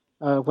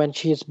when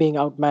she is being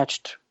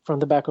outmatched from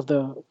the back of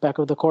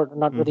the court,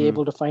 not really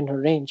able to find her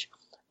range.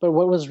 But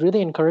what was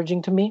really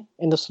encouraging to me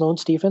in the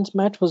Sloane-Stephens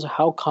match was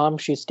how calm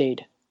she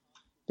stayed,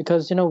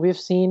 because we've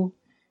seen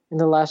in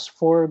the last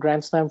 4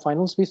 Grand Slam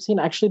finals, we've seen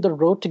actually the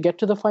road to get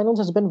to the finals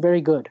has been very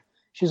good.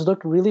 She's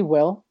looked really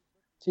well.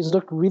 She's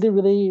looked really,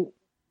 really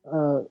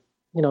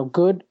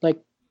good. Like,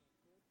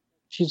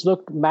 she's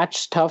looked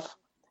match tough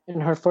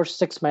in her first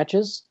 6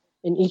 matches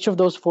in each of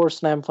those 4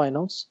 Slam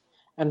finals.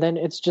 And then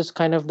it's just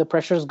kind of the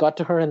pressures got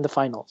to her in the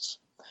finals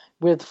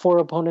with 4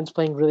 opponents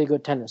playing really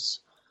good tennis.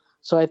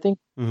 So I think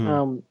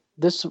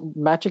this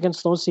match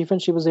against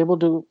Sloane-Stephens, she was able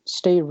to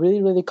stay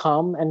really, really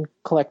calm and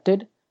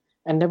collected,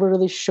 and never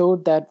really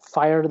showed that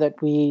fire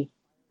that we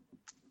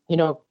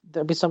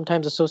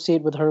sometimes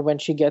associate with her when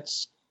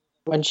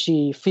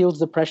she feels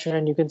the pressure,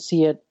 and you can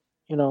see it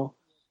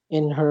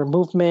in her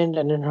movement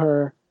and in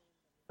her,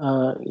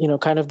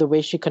 kind of the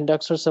way she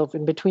conducts herself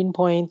in between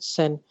points,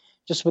 and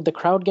just with the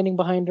crowd getting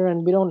behind her.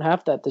 And we don't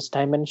have that this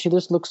time. And she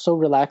just looks so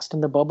relaxed in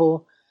the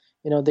bubble.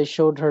 They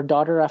showed her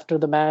daughter after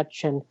the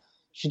match, and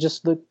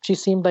she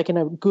seemed like in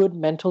a good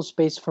mental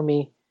space for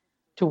me,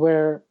 to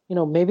where,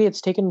 maybe it's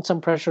taken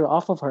some pressure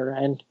off of her,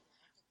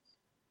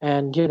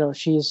 and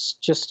she's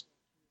just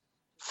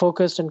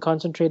focused and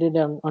concentrated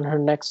on her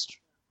next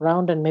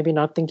round, and maybe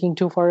not thinking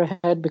too far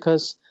ahead,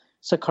 because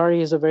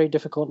Sakkari is a very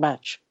difficult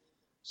match.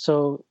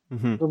 So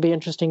it'll be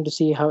interesting to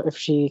see if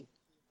she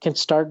can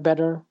start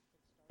better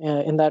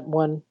in that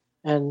one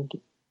and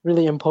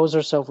really impose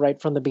herself right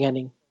from the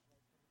beginning.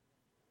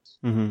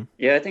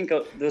 Yeah, I think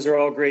those are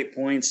all great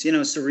points.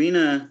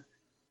 Serena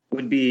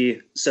would be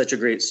such a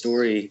great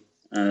story,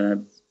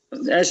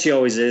 as she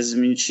always is. I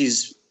mean,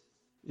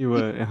 you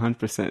were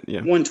 100%,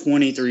 yeah. Won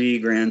 23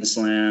 Grand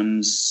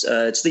Slams.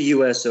 It's the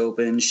U.S.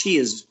 Open. She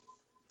is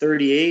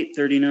 38,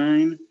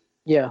 39.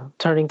 Yeah,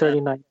 turning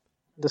 39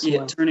 this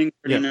month. Turning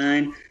 39.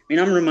 Yeah. I mean,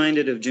 I'm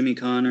reminded of Jimmy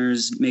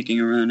Connors making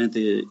a run at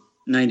the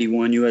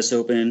 91 U.S.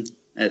 Open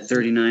at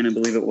 39, I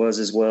believe it was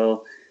as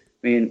well.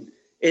 I mean,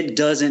 It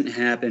doesn't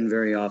happen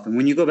very often.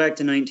 When you go back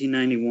to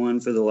 1991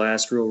 for the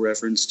last real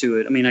reference to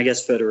it, I mean, I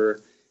guess Federer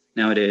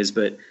nowadays,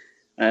 but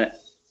and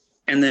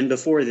then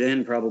before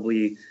then,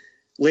 probably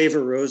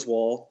Laver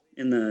Rosewall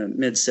in the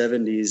mid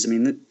 70s. I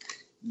mean,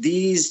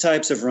 these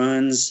types of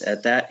runs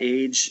at that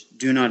age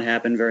do not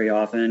happen very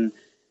often.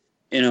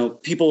 You know,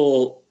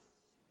 people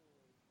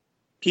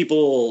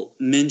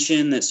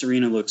mention that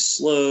Serena looks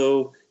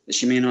slow, that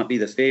she may not be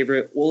the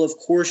favorite. Well, of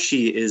course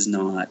she is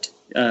not.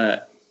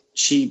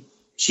 She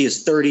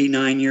is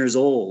 39 years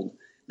old.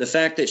 The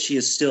fact that she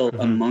is still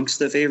amongst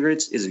the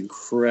favorites is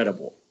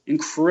incredible.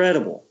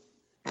 Incredible.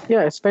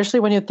 Yeah, especially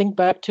when you think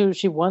back to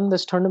she won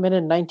this tournament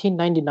in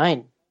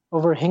 1999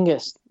 over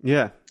Hingis.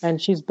 Yeah.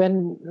 And she's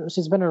been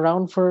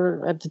around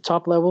for at the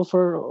top level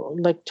for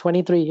like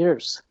 23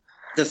 years.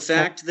 The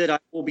fact that I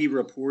will be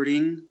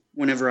reporting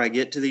whenever I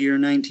get to the year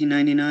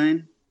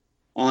 1999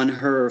 on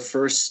her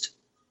first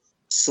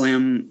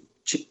slam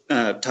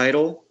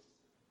title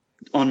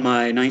on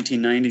my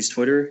 1990s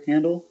Twitter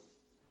handle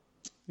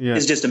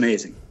is just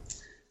amazing.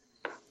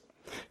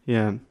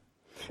 Yeah.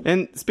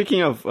 And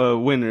speaking of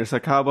winners,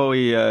 like how about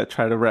we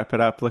try to wrap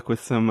it up like with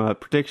some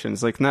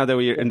predictions? Like now that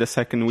we're in the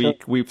second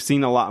week, we've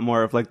seen a lot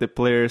more of like the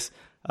players,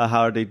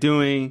 how are they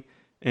doing,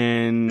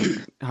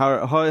 and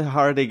how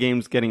are their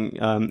games getting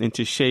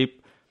into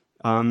shape.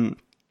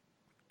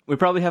 We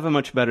probably have a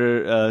much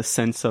better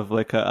sense of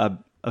like a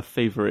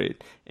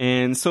favorite.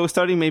 And so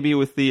starting maybe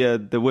with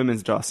the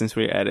women's draw, since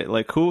we're at it,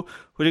 like who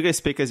do you guys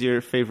pick as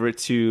your favorite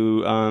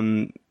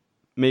to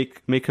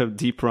make a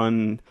deep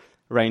run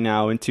right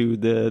now into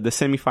the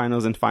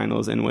semifinals and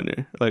finals and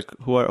winner? Like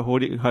who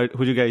do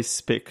you guys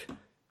pick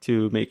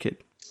to make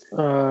it?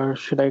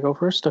 Should I go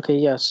first? Okay,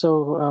 yeah.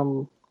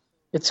 So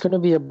it's going to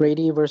be a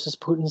Brady versus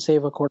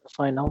Putintseva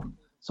quarterfinal.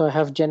 So I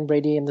have Jen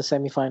Brady in the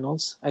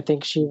semifinals. I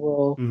think she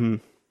will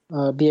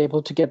be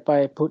able to get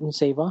by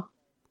Putintseva,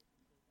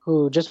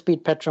 who just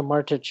beat Petra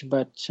Martic,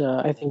 but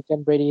I think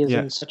Jen Brady is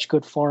in such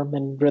good form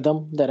and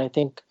rhythm that I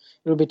think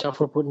it'll be tough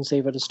for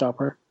Putintseva to stop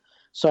her.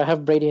 So I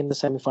have Brady in the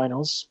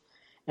semifinals.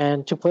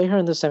 And to play her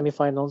in the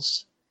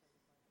semifinals,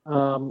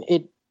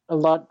 it a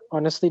lot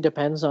honestly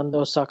depends on the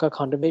Osaka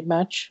Kondovate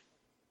match.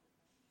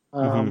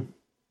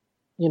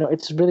 You know,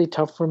 it's really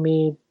tough for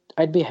me.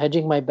 I'd be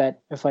hedging my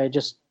bet if I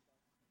just,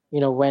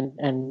 went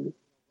and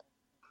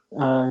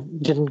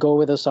didn't go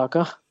with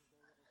Osaka.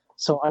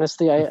 So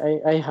honestly,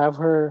 I have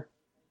her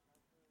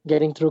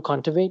getting through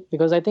Kondovate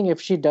because I think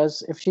if she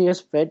is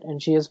fit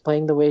and she is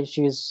playing the way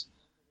she is,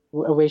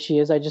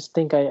 I just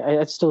think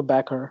I'd still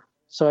back her.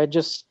 So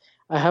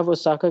I have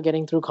Osaka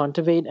getting through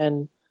Kondovate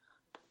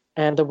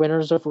and the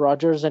winners of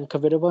Rogers and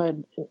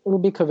Kvitova. It will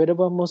be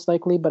Kvitova most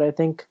likely, but I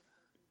think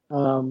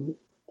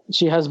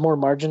she has more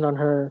margin on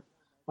her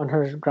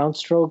ground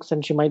strokes,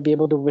 and she might be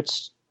able to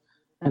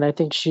and I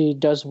think she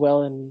does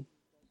well in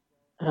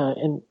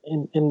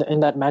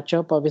that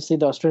matchup. Obviously,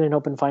 the Australian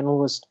Open final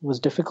was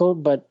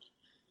difficult, but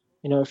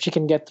if she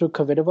can get through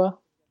Kvitova,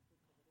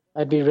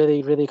 I'd be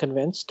really, really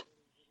convinced.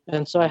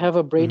 And so I have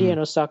a Brady and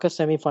Osaka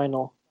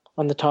semifinal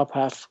on the top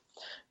half.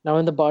 Now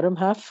in the bottom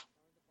half,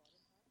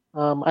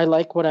 I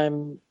like what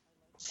I'm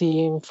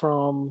seeing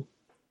from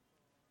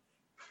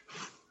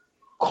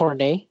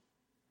Cornet,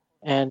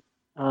 and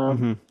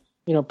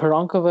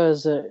Perankova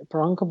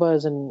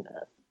is an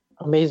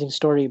amazing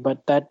story,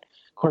 but that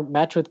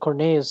match with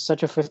Cornet is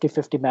such a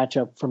 50-50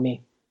 matchup for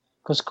me.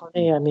 Because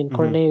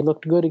Cornet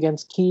looked good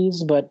against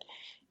Keys, but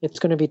it's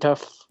going to be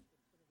tough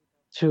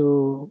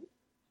to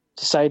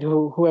decide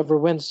whoever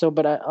wins. So,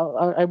 but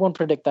I won't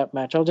predict that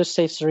match. I'll just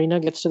say Serena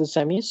gets to the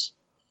semis,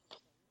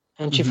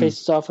 and she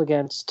faces off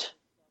against.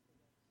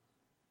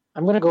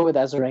 I'm going to go with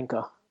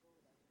Azarenka.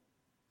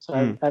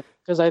 So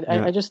because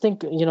I just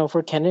think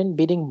for Kenin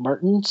beating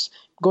Martins,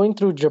 going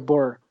through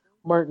Jabeur,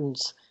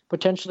 Martins,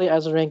 potentially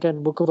Azarenka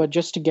and Bukova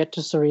just to get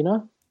to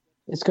Serena,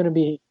 it's going to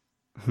be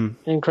an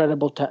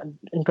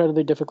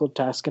incredibly difficult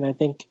task. And I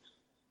think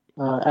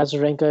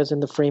Azarenka is in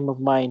the frame of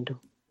mind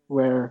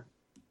where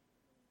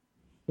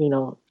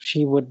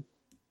it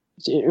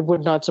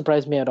would not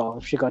surprise me at all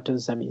if she got to the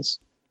semis.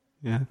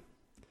 Yeah.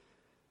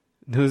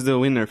 Who's the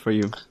winner for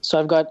you? So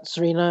I've got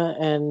Serena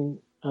and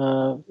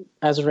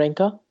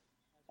Azarenka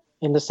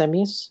in the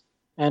semis,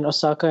 and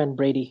Osaka and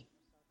Brady.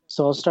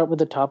 So I'll start with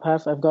the top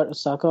half. I've got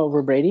Osaka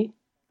over Brady.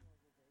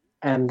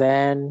 And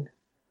then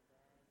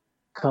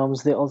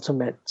comes the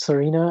ultimate,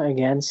 Serena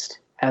against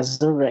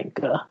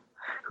Azarenka.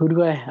 Who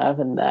do I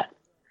have in that?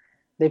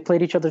 They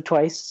played each other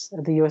twice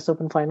at the US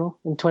Open final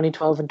in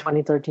 2012 and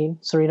 2013.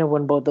 Serena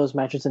won both those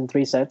matches in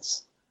 3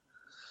 sets.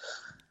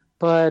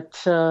 But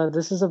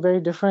this is a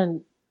very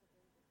different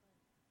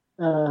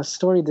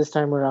story this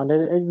time around.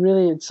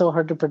 It's so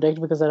hard to predict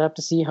because I'd have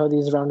to see how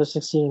these round of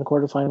 16 and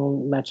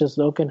quarterfinal matches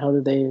look and how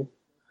do they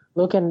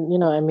look. And,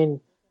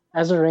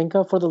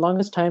 Azarenka, for the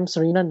longest time,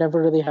 Serena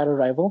never really had a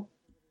rival.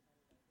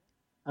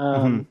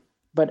 But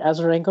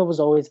Azarenka was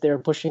always there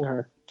pushing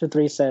her to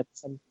 3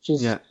 sets. And she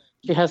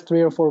has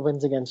 3 or 4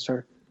 wins against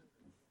her.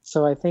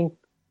 So I think,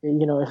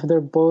 if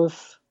they're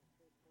both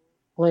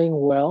playing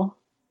well,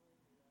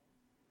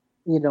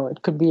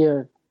 it could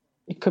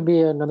be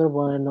another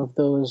one of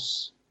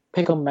those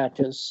pick'em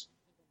matches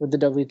with the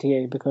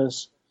WTA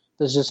because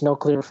there's just no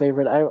clear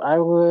favorite. I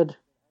would.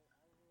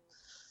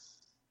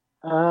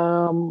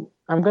 I'm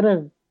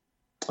gonna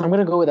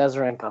go with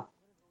Azarenka.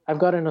 I've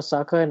got an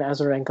Osaka and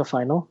Azarenka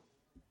final.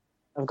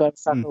 I've got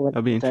Osaka with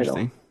that'll be the title.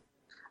 interesting.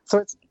 So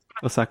it's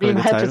Osaka with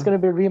the title. It's going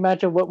to be a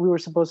rematch of what we were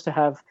supposed to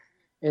have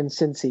in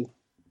Cincy.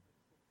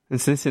 In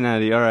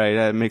Cincinnati, all right,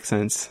 that makes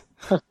sense.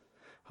 How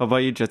about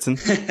you, Jetson?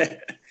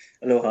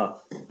 Aloha.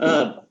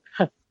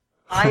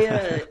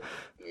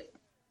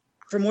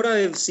 From what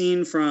I've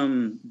seen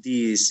from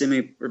the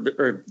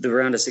or the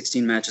round of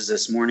 16 matches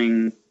this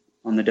morning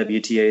on the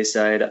WTA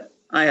side,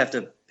 I have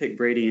to pick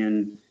Brady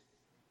in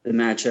the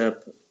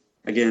matchup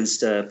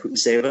against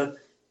Putintseva.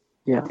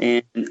 Yeah.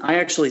 And I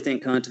actually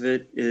think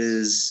Kontaveit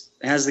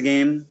has the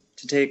game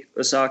to take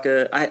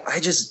Osaka.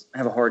 I just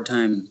have a hard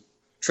time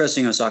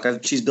trusting Osaka.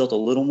 She's built a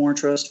little more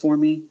trust for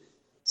me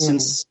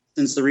since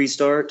the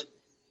restart.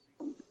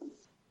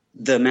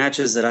 The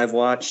matches that I've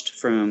watched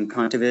from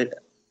Kontaveit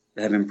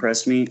have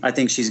impressed me. I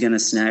think she's going to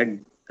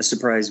snag a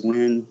surprise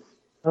win.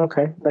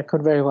 Okay, that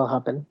could very well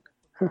happen.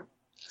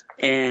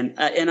 And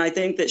I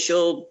think that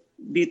she'll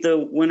beat the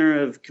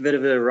winner of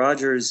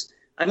Kvitova-Rogers.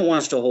 I haven't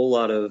watched a whole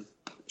lot of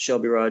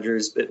Shelby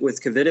Rogers, but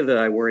with Kvitova,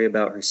 I worry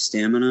about her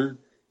stamina.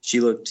 She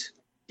looked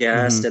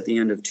gassed at the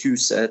end of 2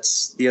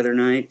 sets the other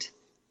night,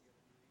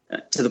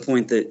 to the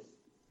point that,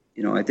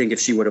 I think if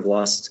she would have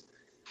lost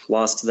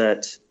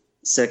that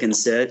second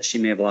set, she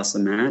may have lost the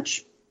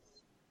match.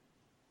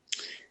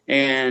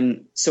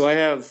 And so I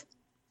have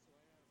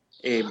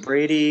a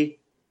Brady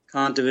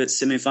Kontaveit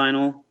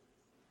semifinal.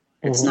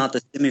 It's not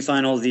the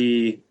semifinal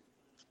the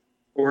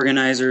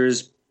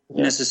organizers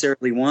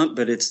necessarily want,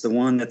 but it's the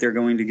one that they're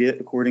going to get,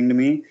 according to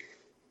me.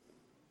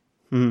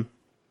 On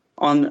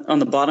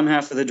the bottom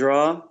half of the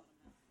draw,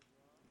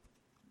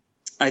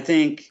 I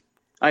think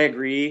I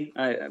agree.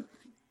 I've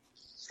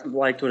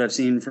liked what I've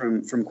seen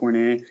from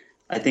Cornet.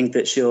 I think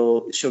that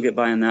she'll get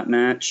by in that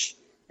match,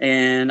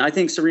 and I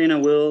think Serena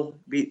will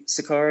beat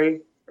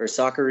Sakkari,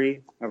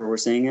 however we're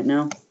saying it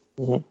now.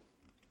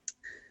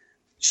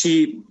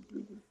 She,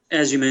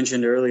 as you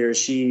mentioned earlier,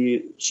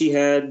 she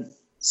had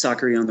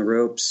Sakkari on the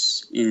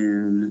ropes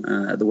in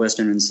the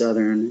Western and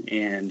Southern,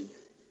 and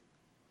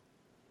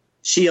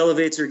she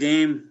elevates her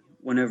game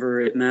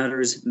whenever it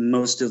matters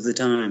most of the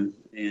time.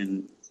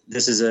 And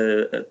this is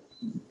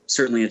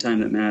certainly a time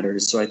that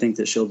matters. So I think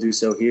that she'll do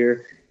so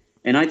here.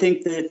 And I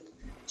think that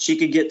she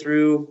could get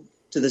through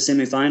to the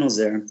semifinals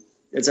there.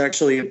 It's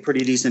actually a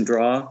pretty decent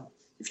draw.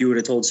 If you would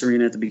have told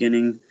Serena at the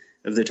beginning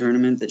of the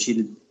tournament that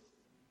she'd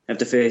have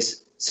to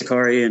face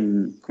Sakkari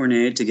and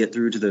Cornet to get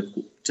through to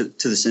the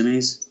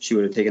semis, she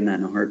would have taken that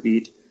in a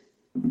heartbeat.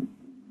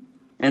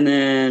 And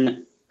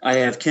then I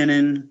have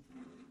Kenin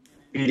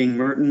beating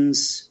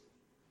Mertens.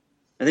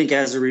 I think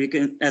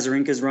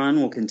Azarenka's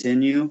run will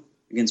continue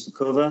against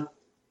Bukova,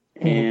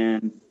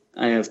 and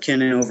I have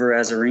Kenin over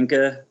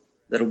Azarenka.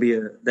 That would be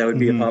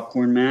a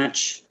popcorn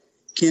match.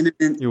 Kenin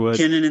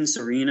and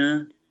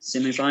Serena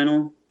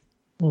semifinal.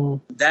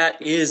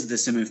 That is the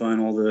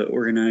semifinal the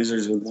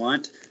organizers would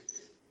want.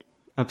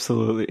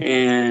 Absolutely.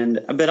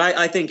 But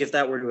I think if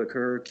that were to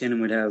occur, Kenin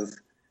would have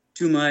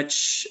too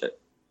much.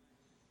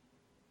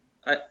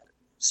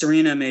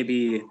 Serena may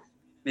be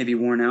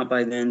worn out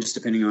by then, just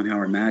depending on how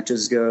her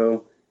matches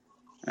go.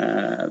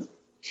 And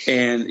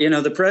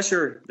the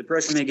pressure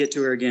may get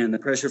to her again. The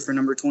pressure for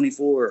number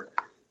 24.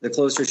 The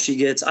closer she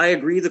gets, I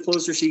agree. The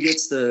closer she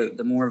gets,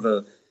 the more of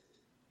a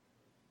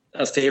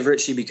favorite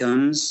she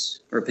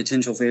becomes, or a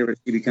potential favorite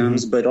she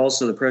becomes. But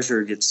also the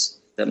pressure gets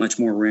that much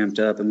more ramped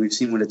up, and we've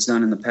seen what it's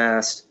done in the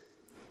past.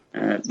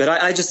 But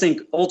I just think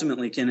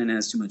ultimately Kenin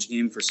has too much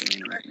game for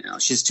Serena right now.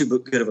 She's too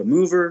good of a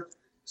mover.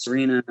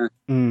 Serena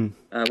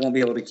won't be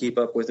able to keep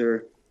up with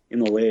her in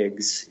the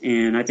legs,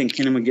 and I think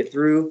Kenin would get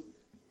through.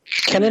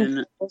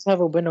 Kenin does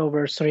have a win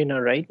over Serena,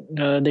 right?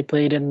 They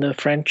played in the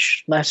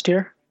French last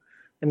year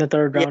in the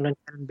third round, and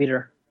Kenin beat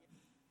her.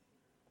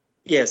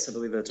 Yes, I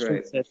believe that's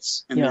right.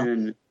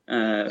 And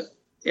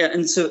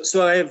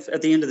so I have,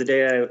 at the end of the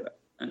day,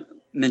 I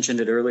mentioned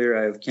it earlier,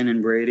 I have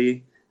Kenin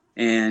Brady,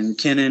 and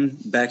Kenin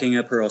backing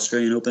up her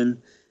Australian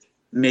Open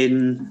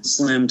maiden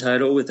slam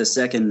title with a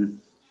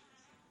second.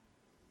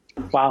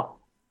 Wow.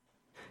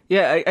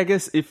 Yeah, I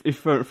guess if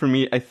for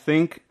me, I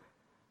think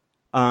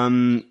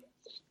I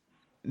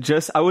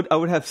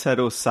would have said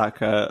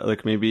Osaka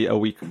like maybe a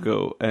week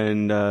ago,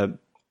 and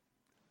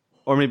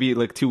or maybe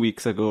like 2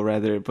 weeks ago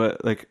rather,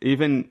 but like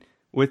even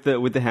with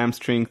the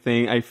hamstring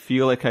thing, I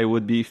feel like I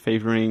would be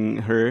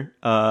favoring her,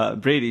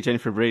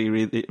 Jennifer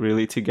Brady,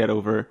 really to get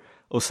over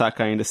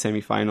Osaka in the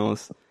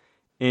semifinals.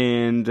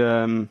 And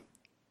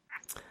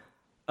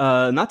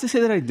not to say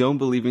that I don't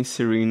believe in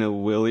Serena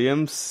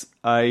Williams.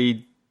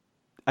 I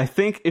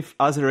think if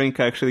Azarenka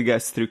actually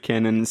gets through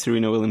Kenin,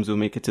 Serena Williams will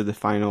make it to the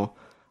final.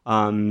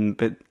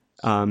 But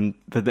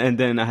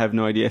then I have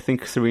no idea. I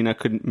think Serena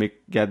could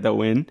get the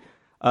win.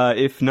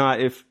 If not,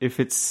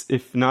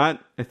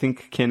 I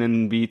think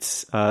Kenin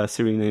beats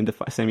Serena in the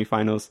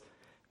semifinals.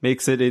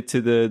 makes it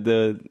into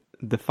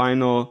the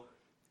final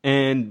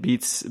and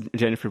beats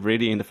Jennifer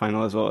Brady in the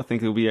final as well, I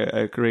think it'll be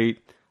a great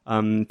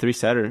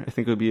 3-setter. I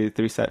think it'll be a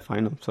 3-set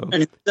final. So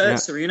and is that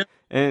Serena?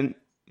 And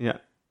yeah,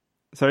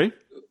 sorry.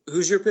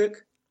 Who's your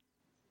pick?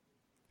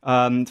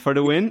 For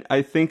the win,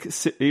 I think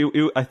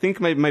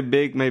my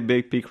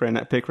big pick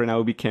right now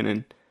will be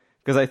Kenin,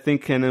 because I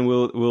think Kenin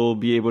will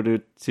be able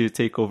to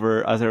take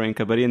over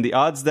Azarenka. But in the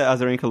odds that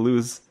Azarenka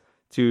lose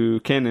to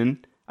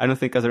Kenin, I don't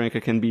think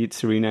Azarenka can beat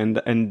Serena,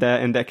 and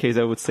in that case,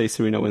 I would say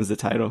Serena wins the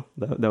title.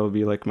 That would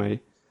be like my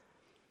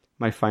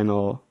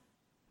final,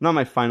 not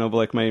my final, but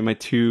like my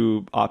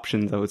two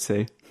options, I would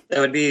say.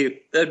 That'd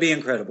be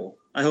incredible.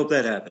 I hope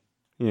that happens.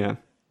 Yeah.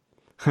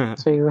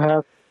 So you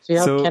have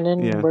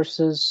Kenin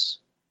versus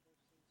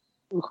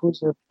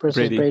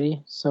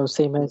Brady. So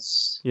same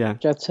as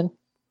Judson.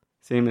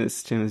 Same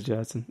as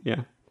Judson.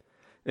 Yeah.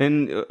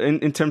 And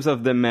in terms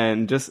of the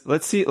men,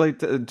 let's see,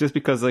 just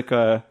because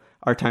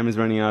our time is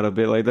running out a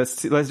bit,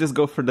 let's just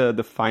go for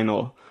the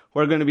final. Who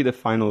are going to be the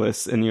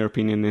finalists in your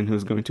opinion, and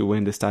who's going to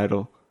win this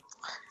title?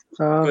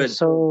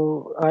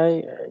 So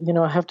I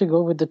have to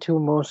go with the two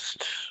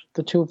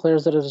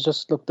players that have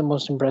just looked the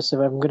most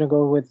impressive. I'm going to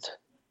go with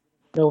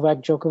Novak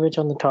Djokovic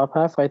on the top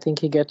half. I think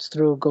he gets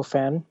through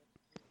Goffin.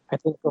 I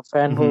think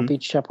Goffin will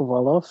beat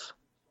Shapovalov.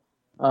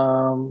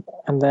 And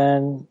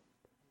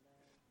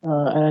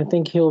I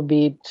think he'll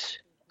beat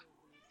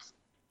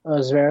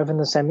Zverev in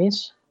the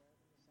semis,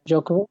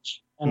 Djokovic,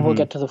 and we'll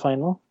get to the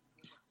final.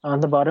 On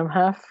the bottom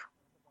half,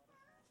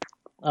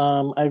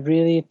 I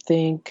really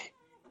think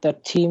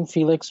that Team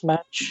Felix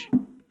match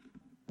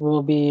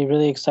will be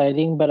really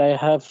exciting, but I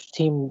have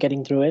Team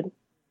getting through it.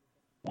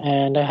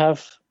 And I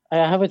have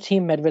a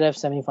Team Medvedev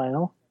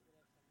semifinal.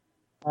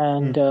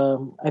 And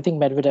I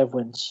think Medvedev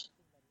wins.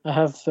 I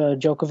have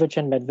Djokovic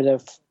and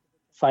Medvedev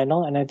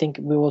final, and I think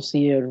we will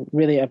see a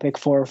really epic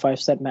 4 or 5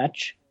 set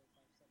match.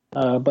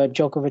 But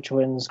Djokovic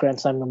wins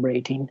Grand Slam number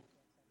 18.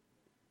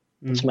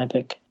 That's my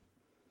pick.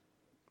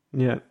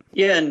 Yeah.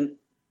 Yeah, and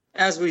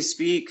as we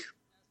speak,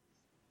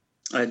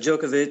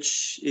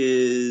 Djokovic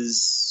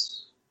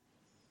is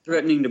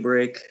threatening to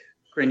break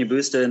Carreño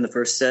Busta in the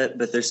first set,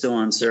 but they're still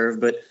on serve.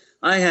 But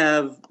I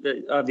have,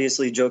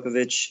 obviously,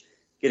 Djokovic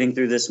getting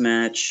through this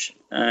match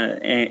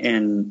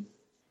and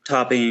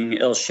topping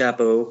El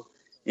Chapo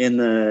in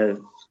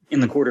the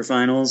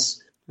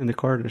quarterfinals. In the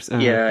quarters.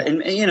 Yeah, and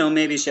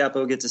maybe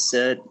Chapo gets a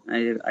set.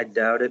 I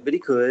doubt it, but he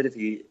could if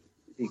he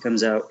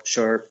comes out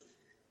sharp.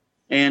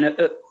 And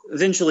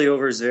eventually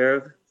over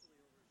Zverev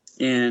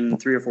in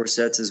 3 or 4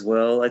 sets as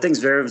well. I think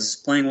Zverev's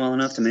playing well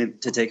enough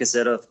to take a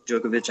set off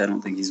Djokovic. I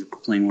don't think he's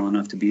playing well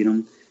enough to beat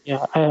him.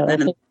 Yeah, I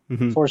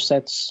think 4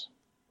 sets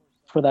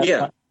for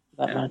that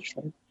match.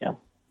 Right? Yeah. I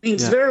mean,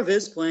 Zverev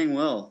is playing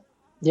well.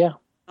 Yeah.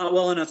 Not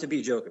well enough to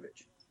beat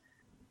Djokovic.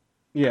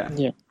 Yeah.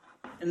 Yeah.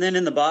 And then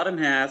in the bottom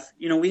half,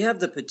 we have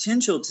the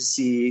potential to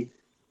see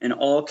an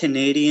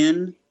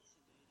all-Canadian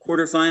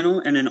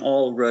quarterfinal and an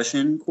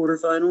all-Russian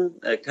quarterfinal,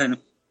 that kind of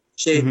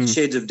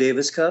shades of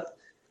Davis Cup.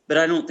 But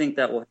I don't think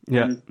that will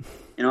happen.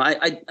 Yeah.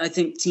 I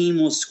think Team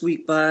will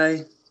squeak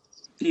by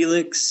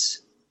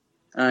Felix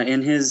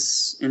in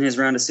his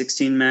round of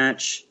 16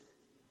 match.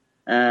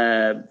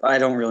 I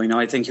don't really know.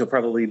 I think he'll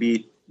probably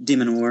beat de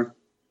Minaur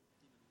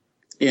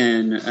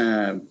in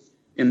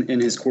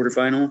his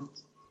quarterfinal.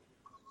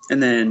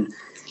 And then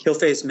he'll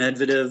face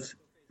Medvedev.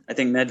 I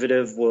think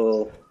Medvedev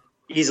will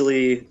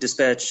easily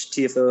dispatch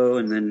TFO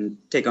and then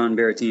take on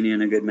Berrettini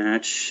in a good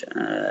match.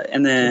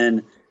 And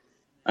then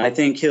I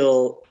think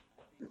the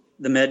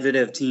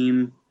Medvedev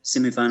team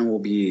semifinal will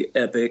be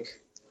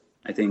epic.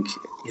 I think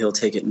he'll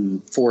take it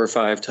in 4 or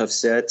 5 tough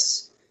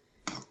sets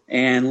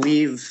and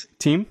leave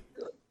team.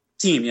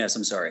 Yes,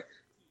 I'm sorry.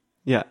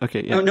 Yeah.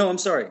 Okay. Yeah. No, I'm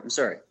sorry.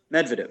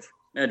 Medvedev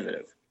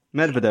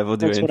will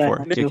do it in 4.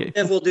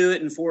 Medvedev will do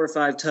it in 4 or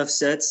 5 tough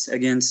sets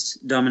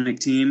against Dominic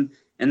Thiem,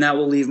 and that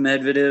will leave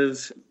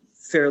Medvedev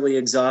fairly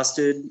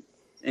exhausted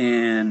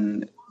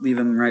and leave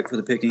him ripe for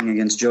the picking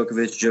against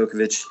Djokovic.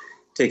 Djokovic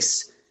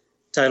takes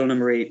title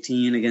number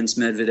 18 against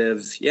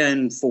Medvedev,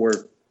 in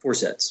 4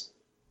 sets.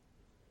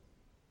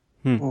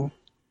 I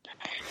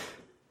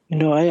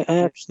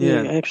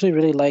actually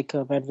really like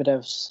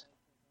Medvedev's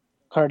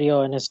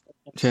cardio and his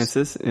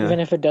chances, even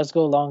if it does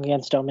go long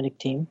against Dominic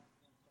Thiem.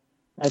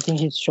 I think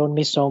he's shown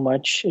me so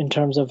much in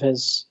terms of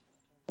his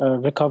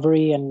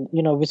recovery, and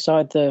we saw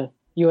at the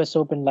U.S.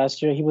 Open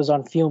last year he was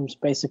on fumes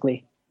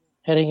basically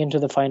heading into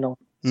the final.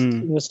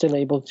 He was still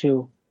able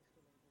to,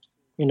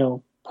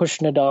 push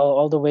Nadal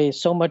all the way,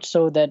 so much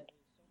so that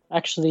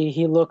actually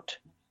he looked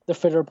the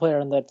fitter player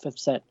in that 5th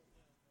set.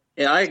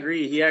 Yeah, I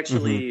agree. He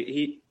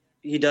actually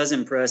he does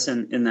impress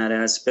in that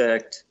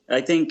aspect.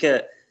 I think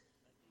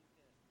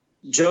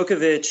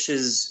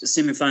Djokovic's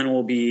semifinal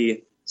will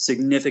be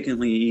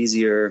significantly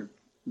easier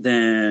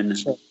than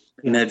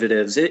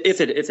Medvedev's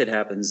if it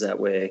happens that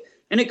way,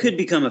 and it could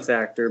become a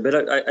factor.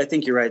 But I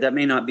think you're right. That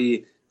may not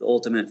be the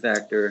ultimate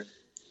factor.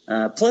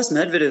 Plus,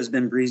 Medvedev's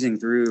been breezing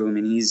through. I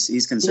mean,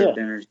 he's conserved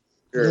energy.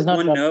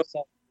 One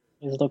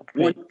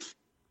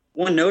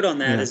note on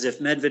that is if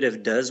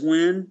Medvedev does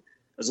win,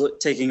 was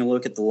taking a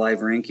look at the live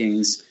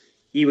rankings.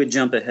 He would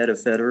jump ahead of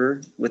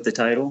Federer with the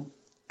title.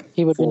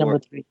 He would be number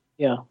 3.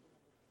 Yeah.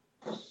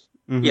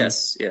 Mm-hmm.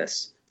 Yes.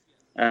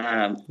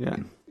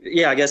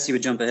 Yeah, I guess he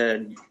would jump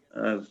ahead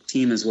of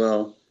Thiem as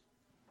well.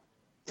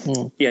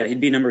 Yeah,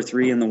 he'd be number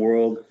 3 in the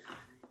world.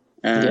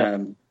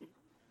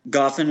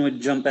 Goffin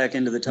would jump back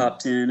into the top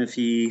 10 if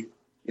he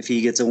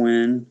gets a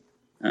win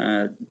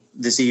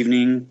this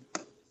evening.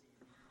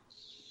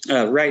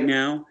 Right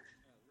now,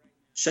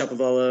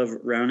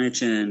 Shapovalov,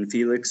 Raonic, and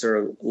Felix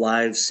are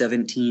live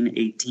 17,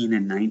 18,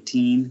 and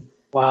 19.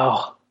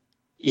 Wow.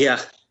 Yeah,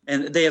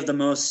 and they have the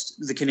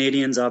most. The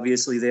Canadians,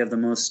 obviously, they have the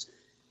most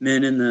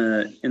men in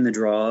the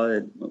draw.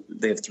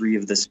 They have 3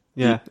 of this.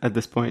 Yeah, at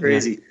this point,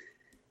 crazy. Yeah.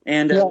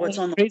 And what's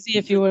on the crazy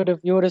if you would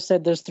have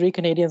said there's 3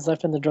 Canadians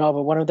left in the draw,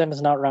 but one of them is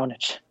not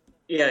Raonic.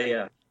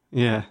 Yeah.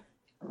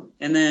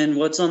 And then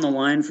what's on the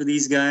line for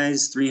these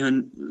guys?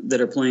 300 that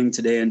are playing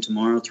today and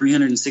tomorrow.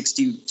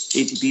 360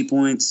 ATP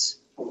points,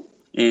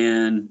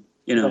 and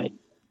a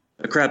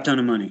crap ton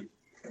of money.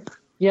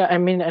 Yeah, I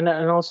mean, and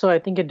also I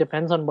think it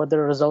depends on what the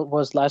result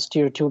was last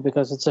year too,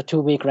 because it's a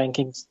 2-week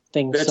rankings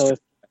thing. So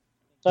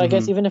I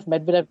guess even if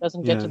Medvedev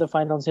doesn't get to the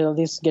finals, he'll at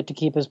least get to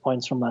keep his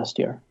points from last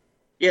year.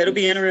 Yeah, it'll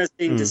be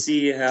interesting to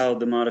see how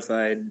the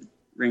modified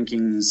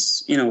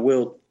rankings,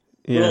 will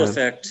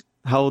affect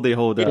how they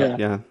hold up.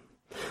 Yeah.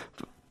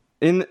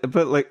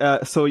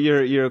 So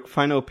your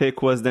final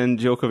pick was then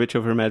Djokovic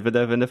over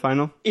Medvedev in the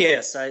final?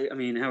 Yes, I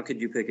mean, how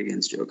could you pick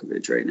against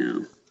Djokovic right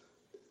now?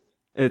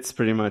 It's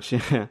pretty much,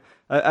 yeah.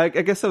 I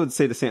guess I would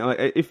say the same.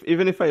 Like,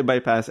 even if I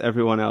bypass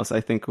everyone else, I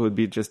think it would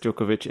be just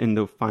Djokovic in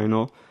the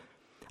final.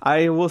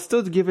 I will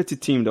still give it to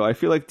Thiem, though. I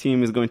feel like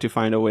Thiem is going to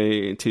find a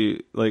way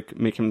to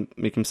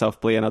make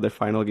himself play another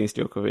final against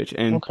Djokovic.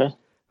 And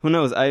who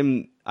knows?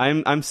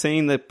 I'm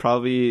saying that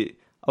probably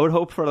I would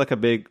hope for a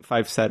big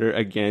 5-setter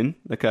again,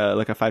 like a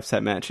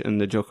 5-set match, and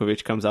the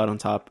Djokovic comes out on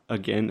top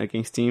again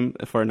against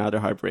Thiem for another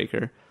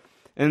heartbreaker.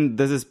 And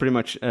this is pretty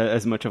much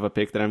as much of a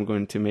pick that I'm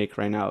going to make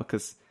right now,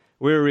 because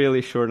we're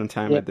really short on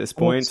time at this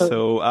point.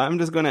 So I'm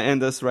just going to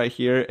end us right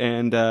here.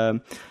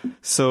 And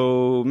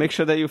so make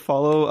sure that you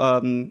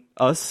follow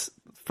us,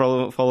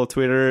 follow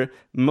Twitter,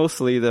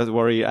 mostly that's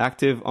where we're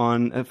active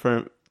on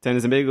for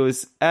Tennis and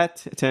Bagels at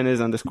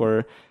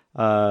tennis_bagels.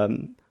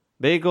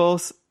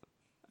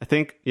 I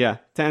think,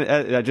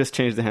 I just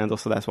changed the handle,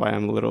 so that's why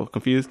I'm a little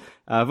confused.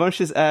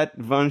 Vunch is at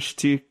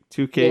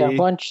Vunch2K. Yeah,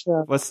 Vunch.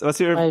 What's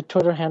your... My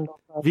Twitter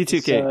handle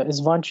V2K. Is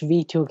Vunch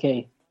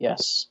V2K,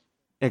 yes.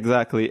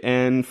 Exactly.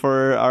 And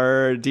for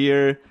our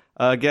dear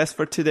guest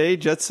for today,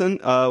 Judson,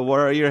 what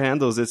are your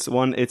handles?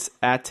 It's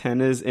at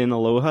Tennis in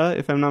Aloha,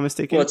 if I'm not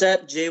mistaken. Well, it's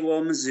at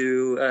JWall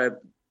Mizzou.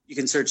 You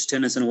can search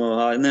Tennis in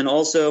Aloha. And then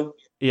also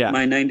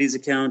my 90s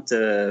account,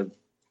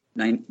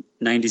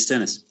 90s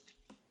Tennis.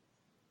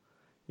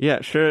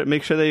 Yeah, sure.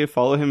 Make sure that you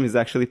follow him. He's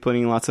actually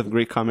putting lots of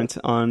great comments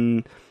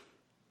on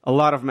a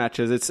lot of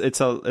matches. It's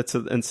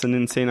an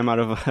insane amount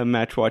of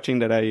match watching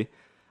that I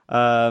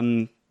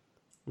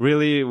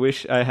really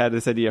wish I had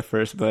this idea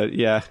first. But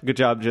yeah, good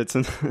job,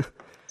 Judson.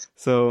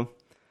 So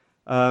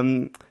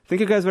thank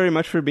you guys very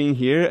much for being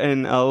here,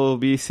 and I'll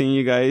be seeing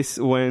you guys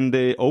when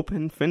the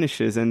Open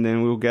finishes, and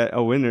then we'll get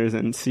a winners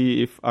and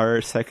see if our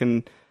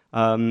second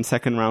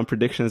round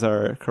predictions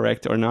are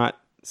correct or not.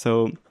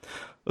 So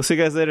we'll see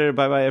you guys later.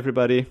 Bye-bye,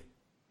 everybody.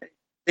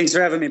 Thanks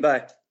for having me.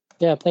 Bye.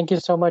 Yeah, thank you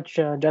so much,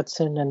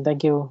 Judson, and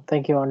thank you,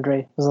 Andre.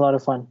 It was a lot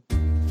of fun.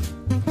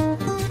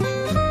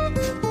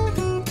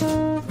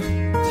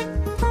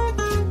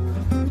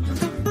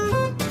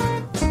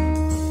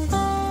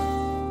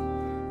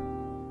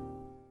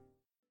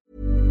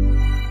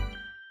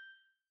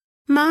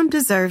 Mom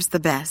deserves the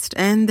best,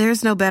 and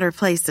there's no better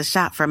place to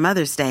shop for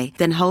Mother's Day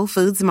than Whole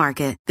Foods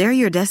Market. They're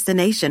your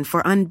destination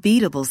for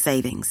unbeatable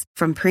savings,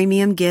 from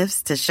premium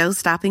gifts to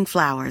show-stopping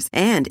flowers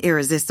and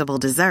irresistible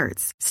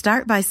desserts.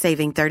 Start by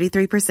saving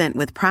 33%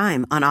 with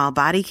Prime on all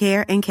body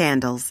care and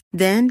candles.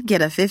 Then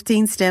get a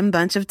 15-stem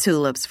bunch of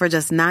tulips for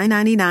just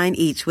 $9.99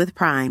 each with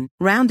Prime.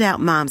 Round out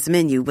Mom's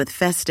menu with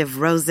festive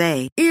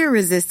rosé,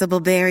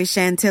 irresistible berry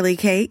chantilly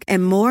cake,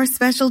 and more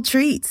special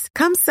treats.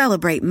 Come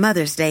celebrate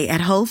Mother's Day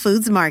at Whole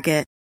Foods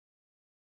Market.